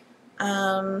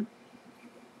 And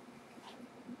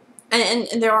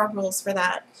there are rules for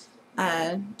that.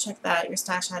 Check that. Your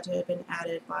stash had to have been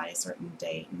added by a certain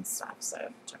date and stuff,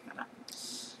 so check that out.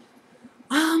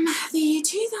 The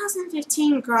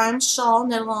 2015 Grimes Shawl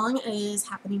knit-along is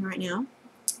happening right now.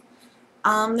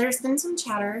 There's been some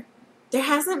chatter. There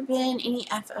hasn't been any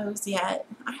FOs yet.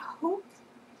 I hope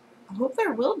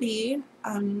there will be.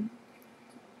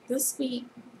 This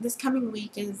coming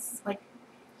week is like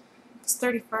it's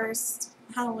 31st.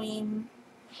 Halloween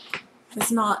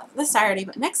is not this Saturday,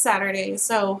 but next Saturday.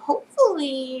 So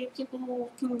hopefully people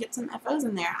can get some FOs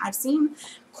in there. I've seen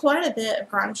quite a bit of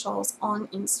Grimes shawls on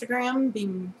Instagram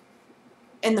being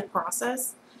in the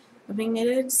process of being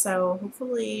knitted. So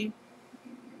hopefully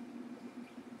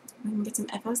we can get some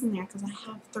FOs in there because I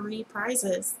have 3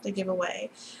 prizes to give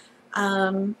away.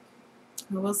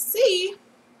 We'll see.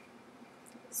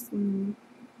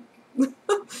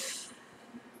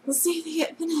 We'll see if they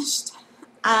get finished.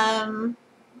 I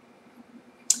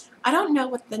don't know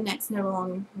what the next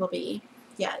knit-along will be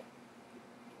yet.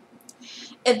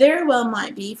 It very well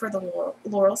might be for the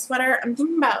Laurel sweater. I'm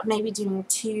thinking about maybe doing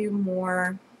 2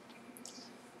 more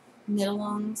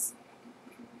knit-alongs.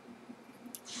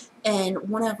 And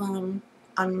one of them,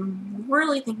 I'm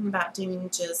really thinking about doing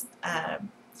just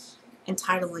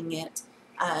entitling it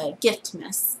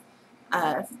Giftmas,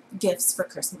 Gifts for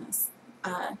Christmas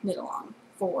knit-along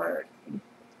for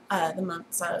the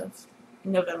months of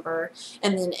November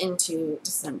and then into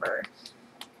December.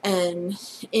 And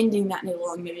ending that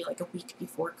knit-along maybe like a week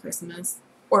before Christmas,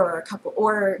 or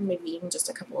maybe even just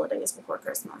a couple of days before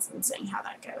Christmas, and seeing how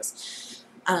that goes.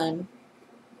 And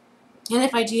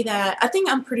if I do that,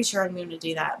 I'm pretty sure I'm going to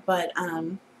do that, but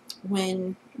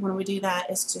when we do that,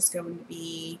 it's just going to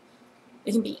be,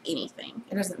 it can be anything.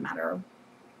 It doesn't matter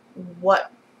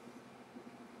what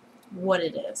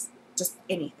it is, just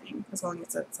anything, as long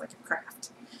as it's like a craft.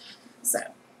 So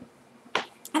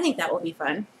I think that will be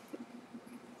fun.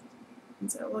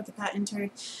 And so we'll get that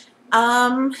entered.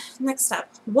 Next up,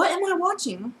 what am I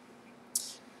watching?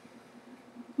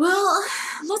 Well,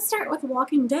 let's start with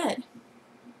Walking Dead.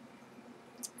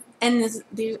 And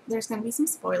there's going to be some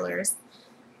spoilers.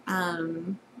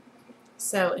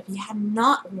 So if you have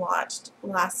not watched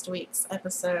last week's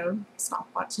episode, stop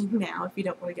watching now if you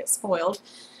don't want to get spoiled.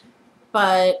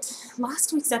 But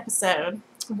last week's episode,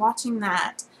 watching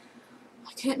that,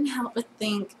 I couldn't help but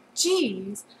think,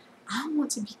 geez, I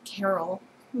want to be Carol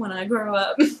when I grow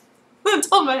up. I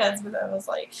told my husband, I was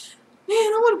like, man,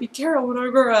 I want to be Carol when I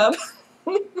grow up.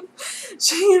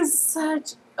 She is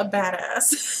such a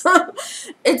badass.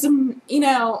 It's, you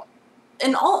know,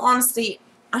 in all honesty,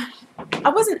 I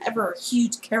wasn't ever a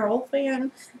huge Carol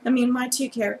fan. I mean, my 2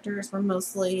 characters were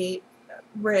mostly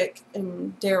Rick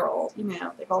and Daryl. You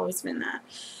know, they've always been that.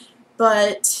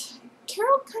 But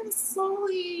Carol kind of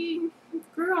slowly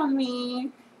grew on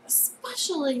me,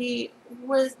 especially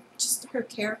with just her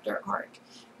character arc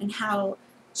and how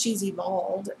she's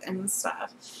evolved and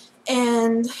stuff.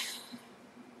 And,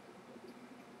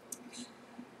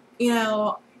 you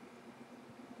know,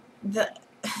 the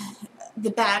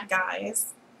bad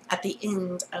guys at the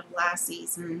end of last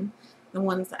season, the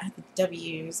ones that had the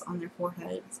W's on their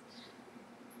foreheads,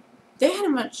 they had a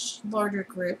much larger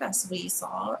group, as we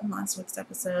saw in last week's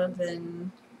episode,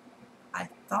 than I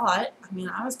thought. I mean,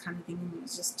 I was kind of thinking it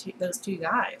was just those 2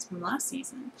 guys from last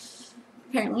season.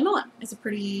 Apparently not. It's a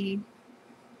pretty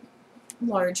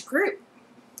large group.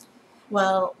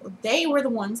 Well, they were the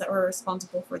ones that were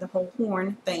responsible for the whole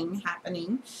horn thing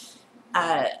happening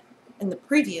in the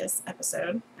previous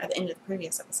episode, at the end of the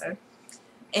previous episode.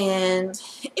 And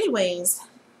anyways,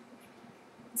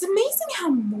 it's amazing how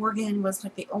Morgan was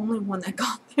like the only one that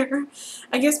got there.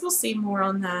 I guess we'll see more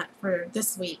on that for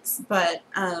this week's, but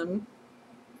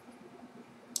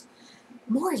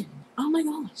Morgan, oh my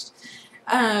gosh.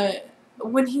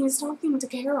 When he was talking to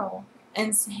Carol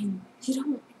and saying,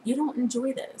 you don't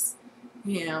enjoy this.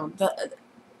 You know,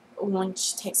 when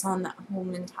she takes on that whole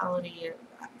mentality,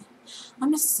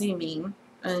 I'm assuming,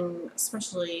 and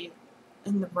especially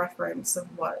in the reference of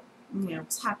what, you know,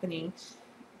 was happening,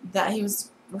 that he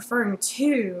was referring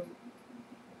to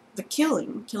the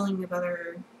killing of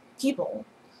other people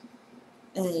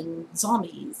and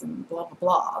zombies and blah blah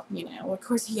blah. You know, of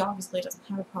course he obviously doesn't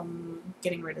have a problem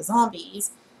getting rid of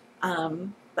zombies,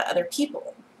 but other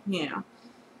people, you know,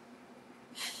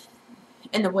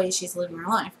 and the way she's living her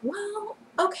life. Well,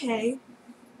 okay,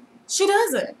 she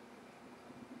doesn't.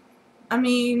 I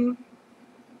mean,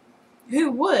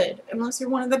 who would, unless you're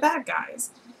one of the bad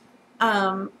guys?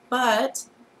 But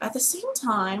at the same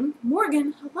time,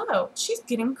 Morgan, hello, she's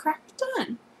getting crap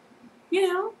done. You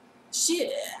know,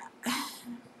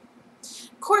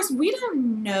 of course, we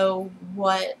don't know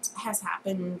what has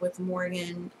happened with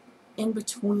Morgan in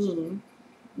between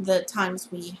the times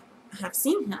we have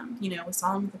seen him. You know, we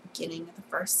saw him at the beginning of the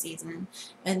first season,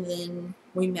 and then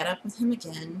we met up with him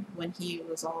again when he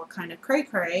was all kind of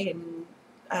cray-cray and,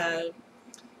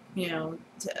 you know,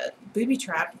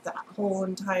 booby-trapped that whole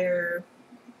entire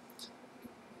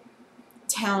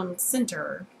town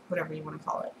center, whatever you want to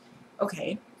call it.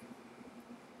 Okay.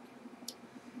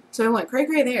 So we went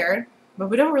cray-cray there, but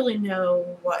we don't really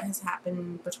know what has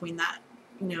happened between that,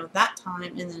 you know, that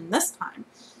time and then this time.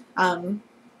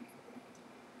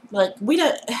 Like, we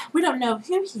don't know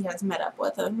who he has met up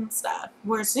with and stuff.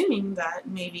 We're assuming that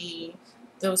maybe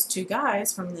those 2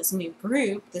 guys from this new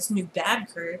group, this new bad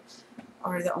group,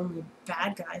 are the only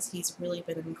bad guys he's really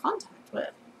been in contact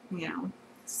with, you know,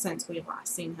 since we've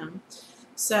last seen him.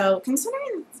 So,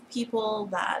 considering the people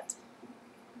that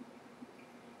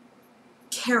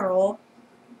Carol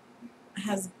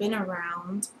has been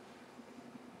around,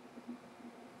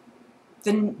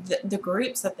 the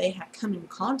groups that they have come in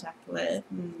contact with,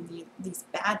 and these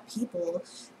bad people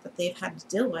that they've had to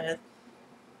deal with,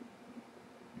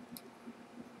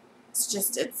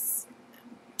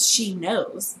 she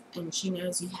knows, and she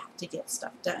knows you have to get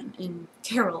stuff done, and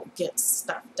Carol gets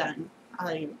stuff done.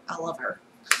 I love her.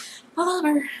 I love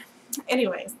her.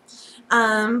 Anyways,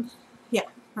 yeah,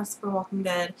 that's for Walking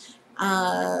Dead.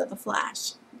 The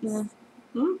Flash.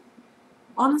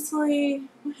 Honestly,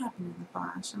 what happened in The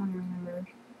Flash? I don't remember.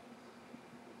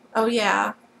 Oh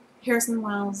yeah, Harrison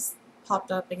Wells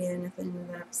popped up again at the end of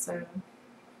the episode.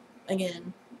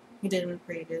 Again, he did in the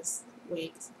previous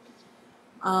weeks.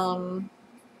 It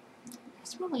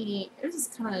was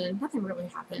just kind of, nothing really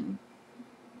happened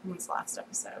in this last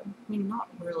episode. I mean, not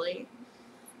really.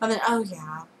 And then, oh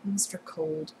yeah, Mr.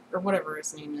 Cold, or whatever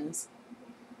his name is.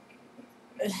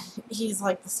 He's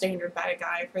like the standard bad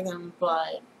guy for them,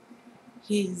 but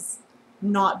he's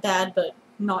not bad, but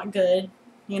not good,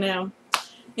 you know?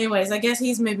 Anyways, I guess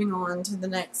he's moving on to the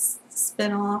next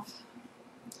spin-off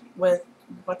with,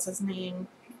 what's his name?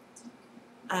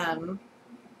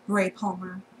 Ray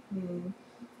Palmer and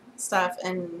stuff.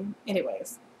 And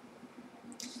anyways,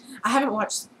 I haven't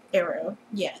watched Arrow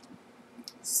yet,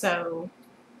 so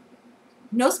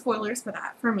no spoilers for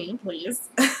that for me, please.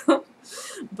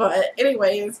 But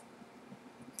anyways,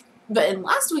 but in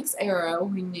last week's Arrow,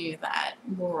 we knew that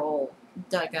Laurel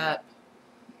dug up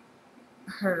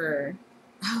her,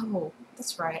 oh,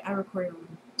 that's right, I recorded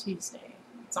on Tuesday.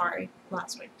 Sorry,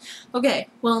 last week. Okay,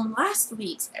 well, in last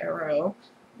week's Arrow,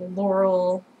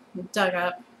 Laurel dug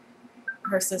up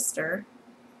her sister.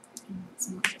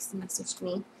 Someone just messaged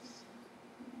me.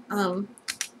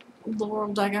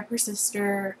 Laurel dug up her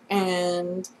sister,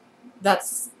 and that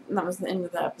was the end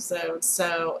of the episode.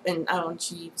 So, and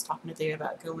she was talking to Thea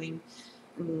about going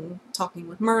and talking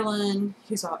with Merlin,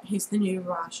 who's the new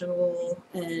Rachel,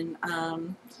 and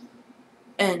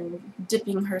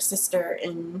dipping her sister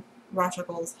in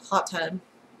Rachel's hot tub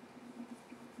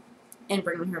and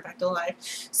bringing her back to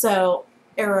life. So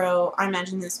Arrow, I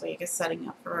imagine this week, is setting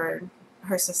up for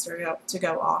her sister to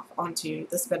go off onto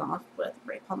the spinoff with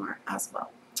Ray Palmer as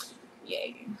well.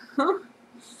 Yay.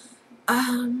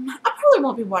 I probably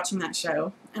won't be watching that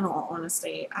show, in all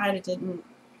honesty. I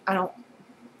don't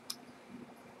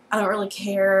really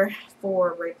care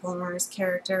for Ray Palmer's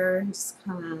character. Just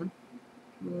kind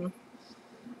of,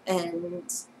 and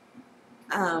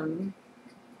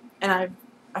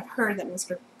I've heard that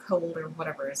Mr. Cold, or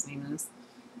whatever his name is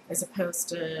supposed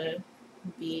to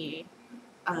be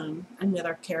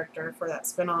another character for that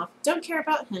spinoff. Don't care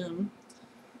about him.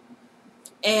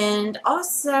 And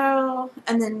also,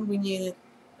 and then we knew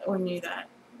that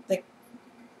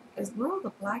is Laurel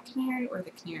the Black Canary or the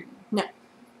Canary? No.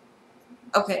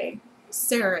 Okay,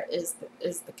 Sarah is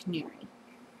the Canary.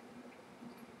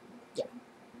 Yeah.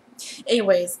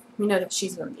 Anyways, we know that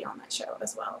she's going to be on that show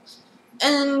as well.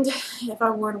 And if I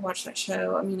were to watch that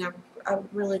show, I mean, I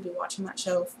would really be watching that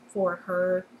show for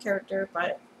her character,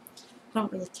 but I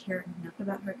don't really care enough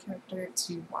about her character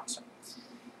to watch it.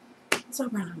 So I'm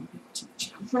probably won't be watching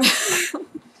the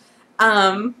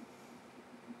show.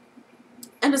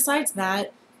 And besides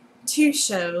that, 2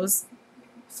 shows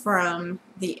from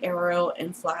the Arrow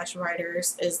and Flash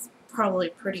writers is probably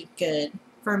pretty good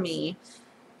for me,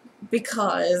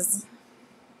 because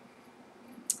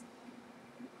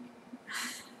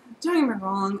don't get me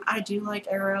wrong, I do like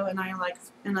Arrow and I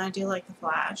do like the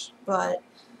Flash, but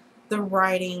the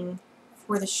writing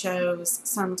for the shows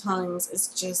sometimes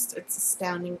it's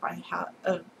astounding by how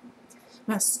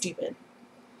stupid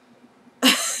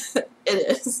it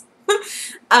is.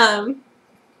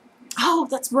 Oh,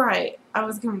 that's right. I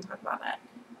was going to talk about that.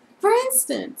 For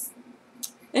instance,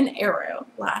 in Arrow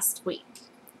last week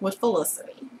with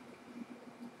Felicity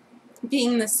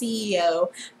being the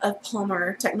CEO of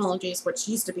Palmer Technologies, which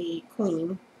used to be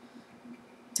Queen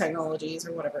Technologies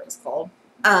or whatever it was called.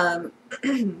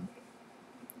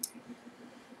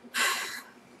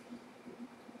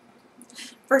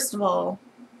 First of all,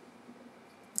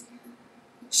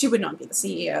 she would not be the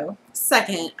CEO.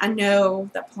 Second, I know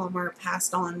that Palmer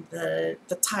passed on the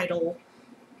title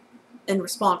and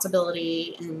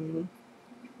responsibility and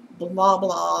blah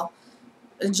blah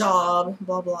job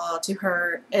blah blah to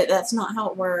her. That's not how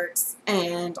it works.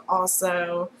 And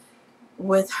also,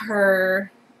 with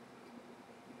her,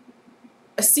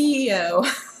 a CEO,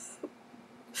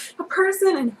 a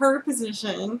person in her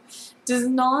position does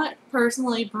not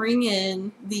personally bring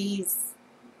in these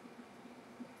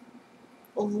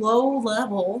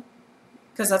low-level,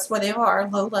 because that's what they are,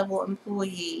 low-level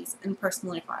employees, and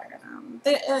personally fire them.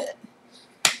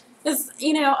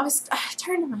 You know, I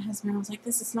turned to my husband and I was like,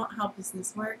 this is not how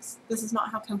business works. This is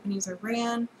not how companies are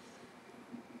ran.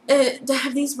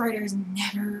 Have these writers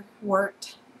never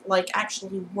worked, like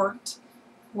actually worked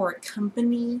for a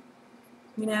company,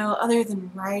 you know, other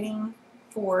than writing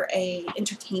for a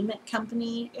entertainment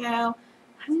company, you know?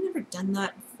 Have they never done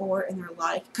that before in their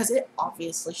life? Because it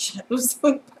obviously shows.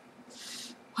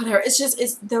 Whatever.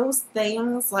 It's those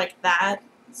things like that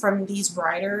from these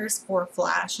writers for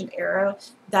Flash and Arrow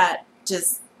that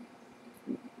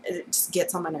it just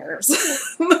gets on my nerves.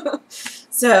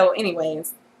 So,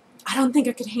 anyways, I don't think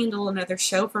I could handle another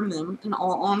show from them, in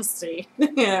all honesty.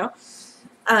 You know?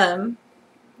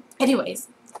 Anyways,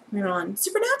 moving on.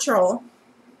 Supernatural.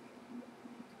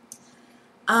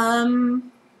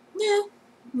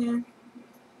 Yeah.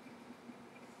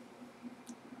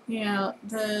 You know,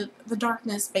 the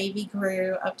darkness baby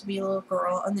grew up to be a little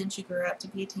girl, and then she grew up to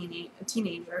be a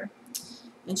teenager.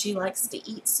 And she likes to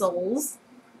eat souls.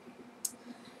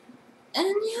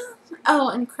 And yeah. Oh,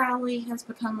 and Crowley has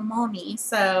become a mommy,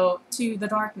 so to the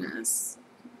darkness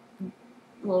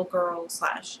little girl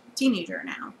 / teenager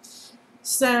now.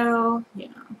 So,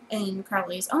 yeah. And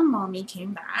Crowley's own mommy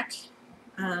came back,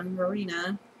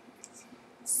 Rowena.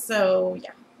 So,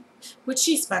 yeah. Which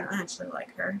she's fun. I actually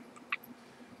like her.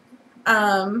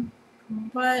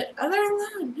 But other than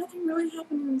that, nothing really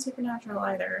happened in Supernatural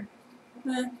either.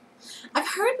 I've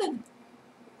heard that,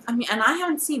 I mean, and I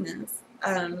haven't seen this,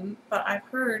 but I've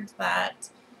heard that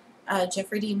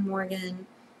Jeffrey Dean Morgan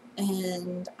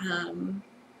and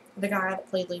the guy that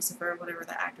played Lucifer, whatever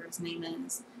the actor's name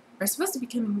is, are supposed to be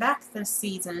coming back this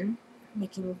season,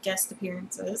 making guest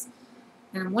appearances.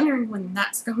 And I'm wondering when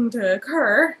that's going to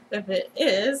occur, if it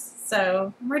is.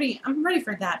 So I'm ready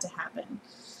for that to happen.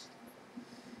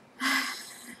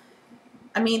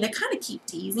 I mean, they kind of keep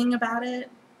teasing about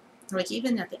it. Like,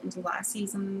 even at the end of last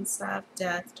season and stuff,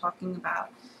 Death talking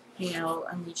about, you know,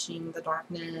 unleashing the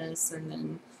darkness, and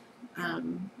then,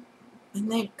 and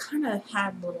they kind of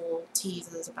had little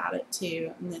teases about it,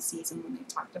 too, in this season when they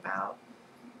talked about,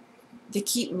 they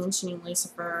keep mentioning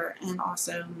Lucifer, and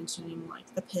also mentioning,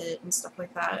 like, the pit and stuff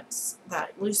like that,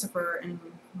 that Lucifer and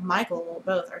Michael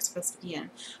both are supposed to be in.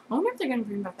 I wonder if they're going to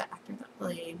bring back the actor that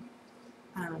played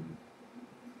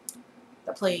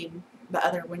the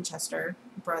other Winchester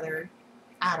brother,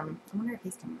 Adam. I wonder if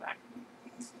he's coming back.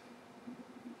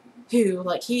 Who,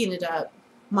 like,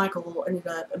 Michael ended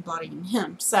up embodying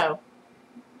him. So,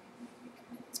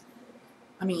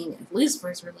 I mean, if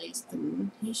Lucifer's released,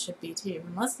 then he should be too.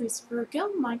 Unless Lucifer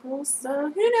killed Michael,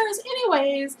 so who knows?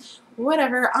 Anyways,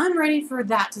 whatever. I'm ready for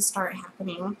that to start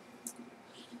happening.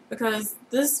 Because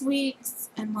this week's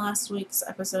and last week's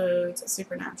episodes of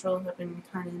Supernatural have been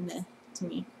kind of meh to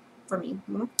me. For me.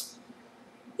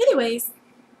 Anyways,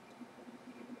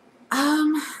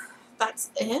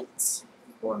 that's it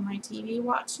for my TV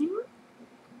watching.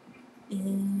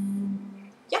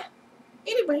 And yeah,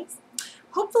 anyways,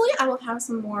 hopefully I will have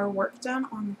some more work done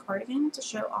on the cardigan to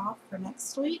show off for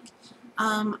next week.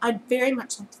 I'd very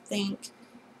much like to thank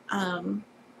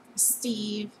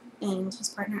Steve and his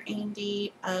partner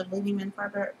Andy of Leading Men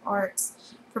Fiber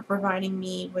Arts for providing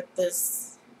me with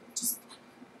this just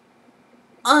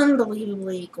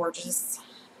unbelievably gorgeous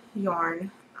yarn.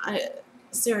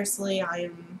 Seriously, I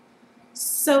am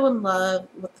so in love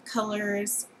with the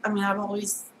colors. I mean, I've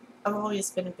always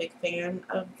been a big fan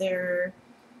of their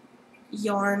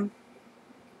yarn.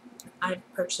 I've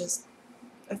purchased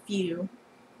a few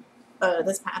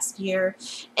this past year,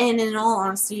 and in all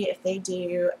honesty, if they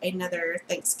do another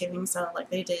Thanksgiving sale like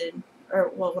they did,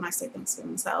 or, well, when I say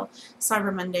Thanksgiving sale,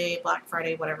 Cyber Monday, Black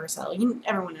Friday, whatever sale,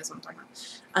 everyone knows what I'm talking about.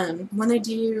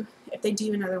 If they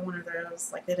do another one of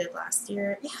those like they did last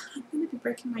year, yeah, I'm going to be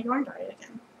breaking my yarn diet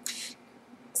again.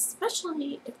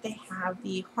 Especially if they have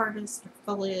the harvest or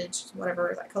foliage,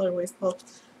 whatever that colorway is called.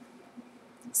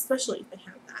 Especially if they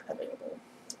have that available,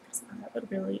 because I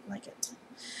would really like it.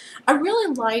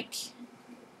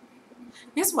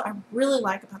 Guess what I really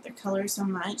like about their colors so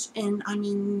much, and I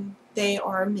mean, they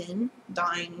are men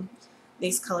dyeing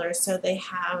these colors, so they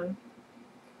have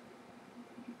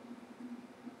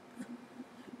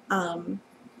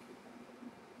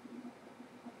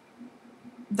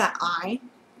that eye,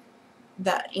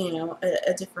 that, you know,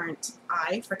 a different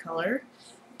eye for color,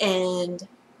 and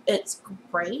it's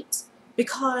great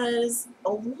because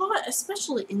a lot,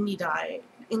 especially indie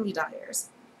dyers,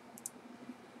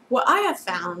 what I have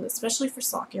found, especially for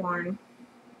sock yarn,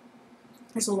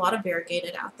 there's a lot of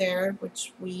variegated out there,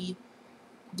 which we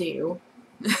do,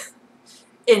 and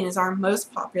is our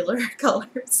most popular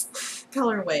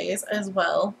colorways as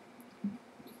well,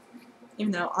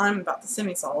 even though I'm about the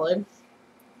semi-solid,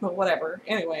 but whatever,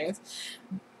 anyways.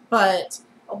 But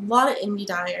a lot of indie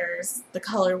dyers, the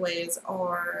colorways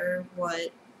are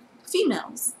what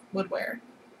females would wear.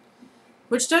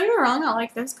 Which, don't get me wrong, I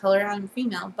like those color on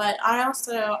female, but I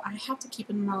have to keep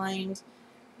in mind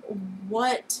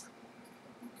what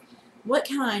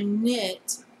can I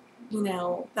knit, you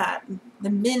know, that the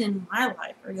men in my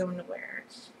life are going to wear.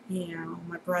 You know,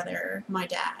 my brother, my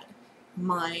dad,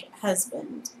 my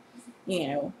husband, you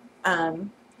know.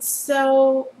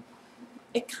 So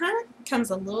it kind of becomes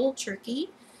a little tricky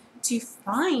to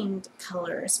find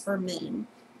colors for men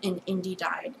in indie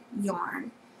dyed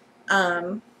yarn.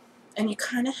 And you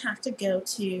kind of have to go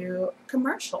to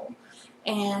commercial.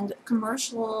 And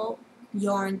commercial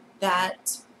yarn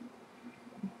that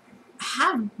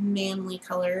have manly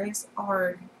colors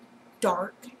are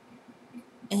dark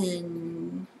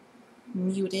and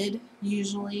muted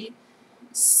usually.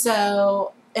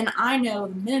 So, and I know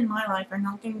the men in my life are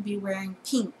not going to be wearing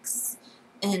pinks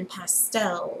and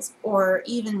pastels or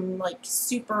even like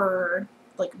super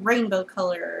like rainbow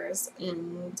colors,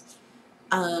 and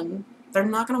they're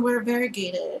not going to wear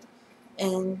variegated,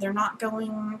 and they're not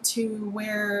going to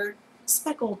wear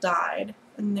speckled dyed,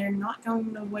 and they're not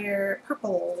going to wear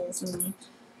purples and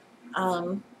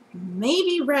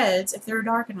maybe reds if they're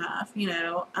dark enough, you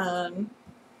know.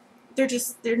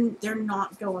 They're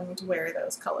not going to wear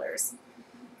those colors.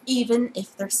 Even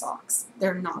if they're socks,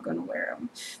 they're not going to wear them.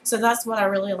 So that's what I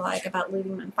really like about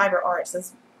Lilith and Fiber Arts,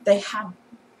 is they have,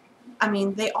 I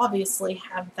mean, they obviously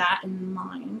have that in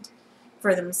mind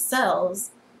for themselves,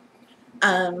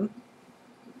 or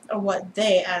what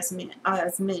they as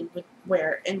men would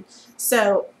wear. And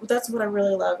so that's what I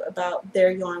really love about their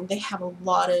yarn. They have a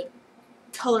lot of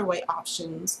colorway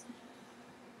options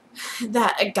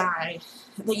that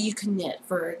you can knit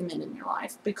for the men in your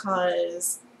life,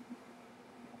 because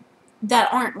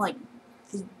that aren't like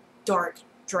the dark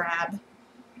drab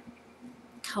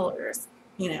colors,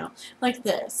 you know, like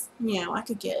this. You know, I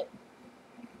could get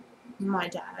my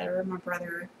dad or my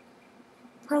brother,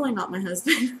 probably not my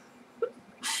husband,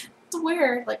 to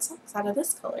wear like socks out of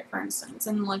this color, for instance,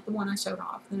 and like the one I showed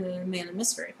off, the Man of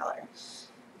Mystery color.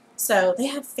 So they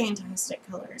have fantastic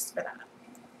colors for that,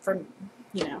 for,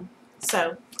 you know.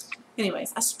 So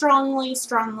anyways, I strongly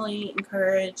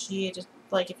encourage you to,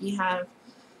 like, if you have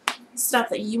stuff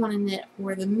that you want to knit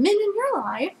for the men in your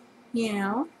life, you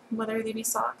know, whether they be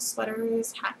socks,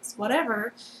 sweaters, hats,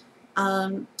 whatever,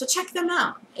 to check them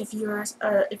out. If you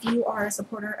are a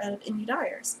supporter of indie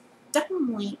dyers,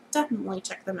 definitely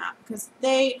check them out, because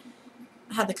they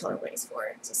have the colorways for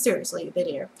it. So seriously, they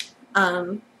do.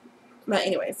 But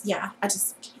anyways, yeah, I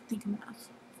just can't thank enough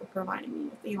for providing me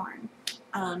with the yarn,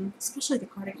 especially the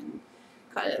cardigan,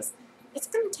 because it's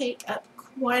going to take up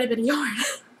quite a bit of yarn.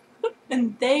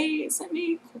 And they sent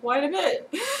me quite a bit.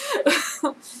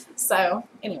 So,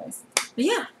 anyways. But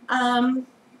yeah,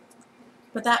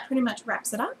 but that pretty much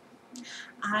wraps it up.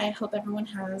 I hope everyone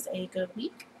has a good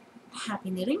week. Happy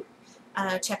knitting.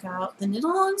 Check out the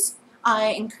knit-alongs. I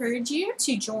encourage you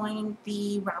to join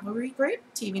the Ravelry group,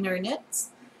 TVNerdKnits.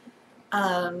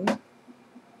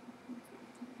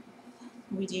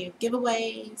 We do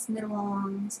giveaways,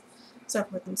 knit-alongs, so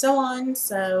forth and so on.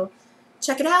 So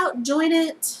check it out, join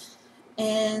it,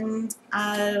 and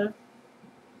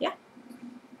yeah.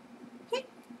 Okay,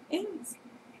 anyways,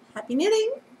 happy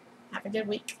knitting. Have a good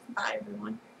week. Bye,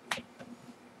 everyone.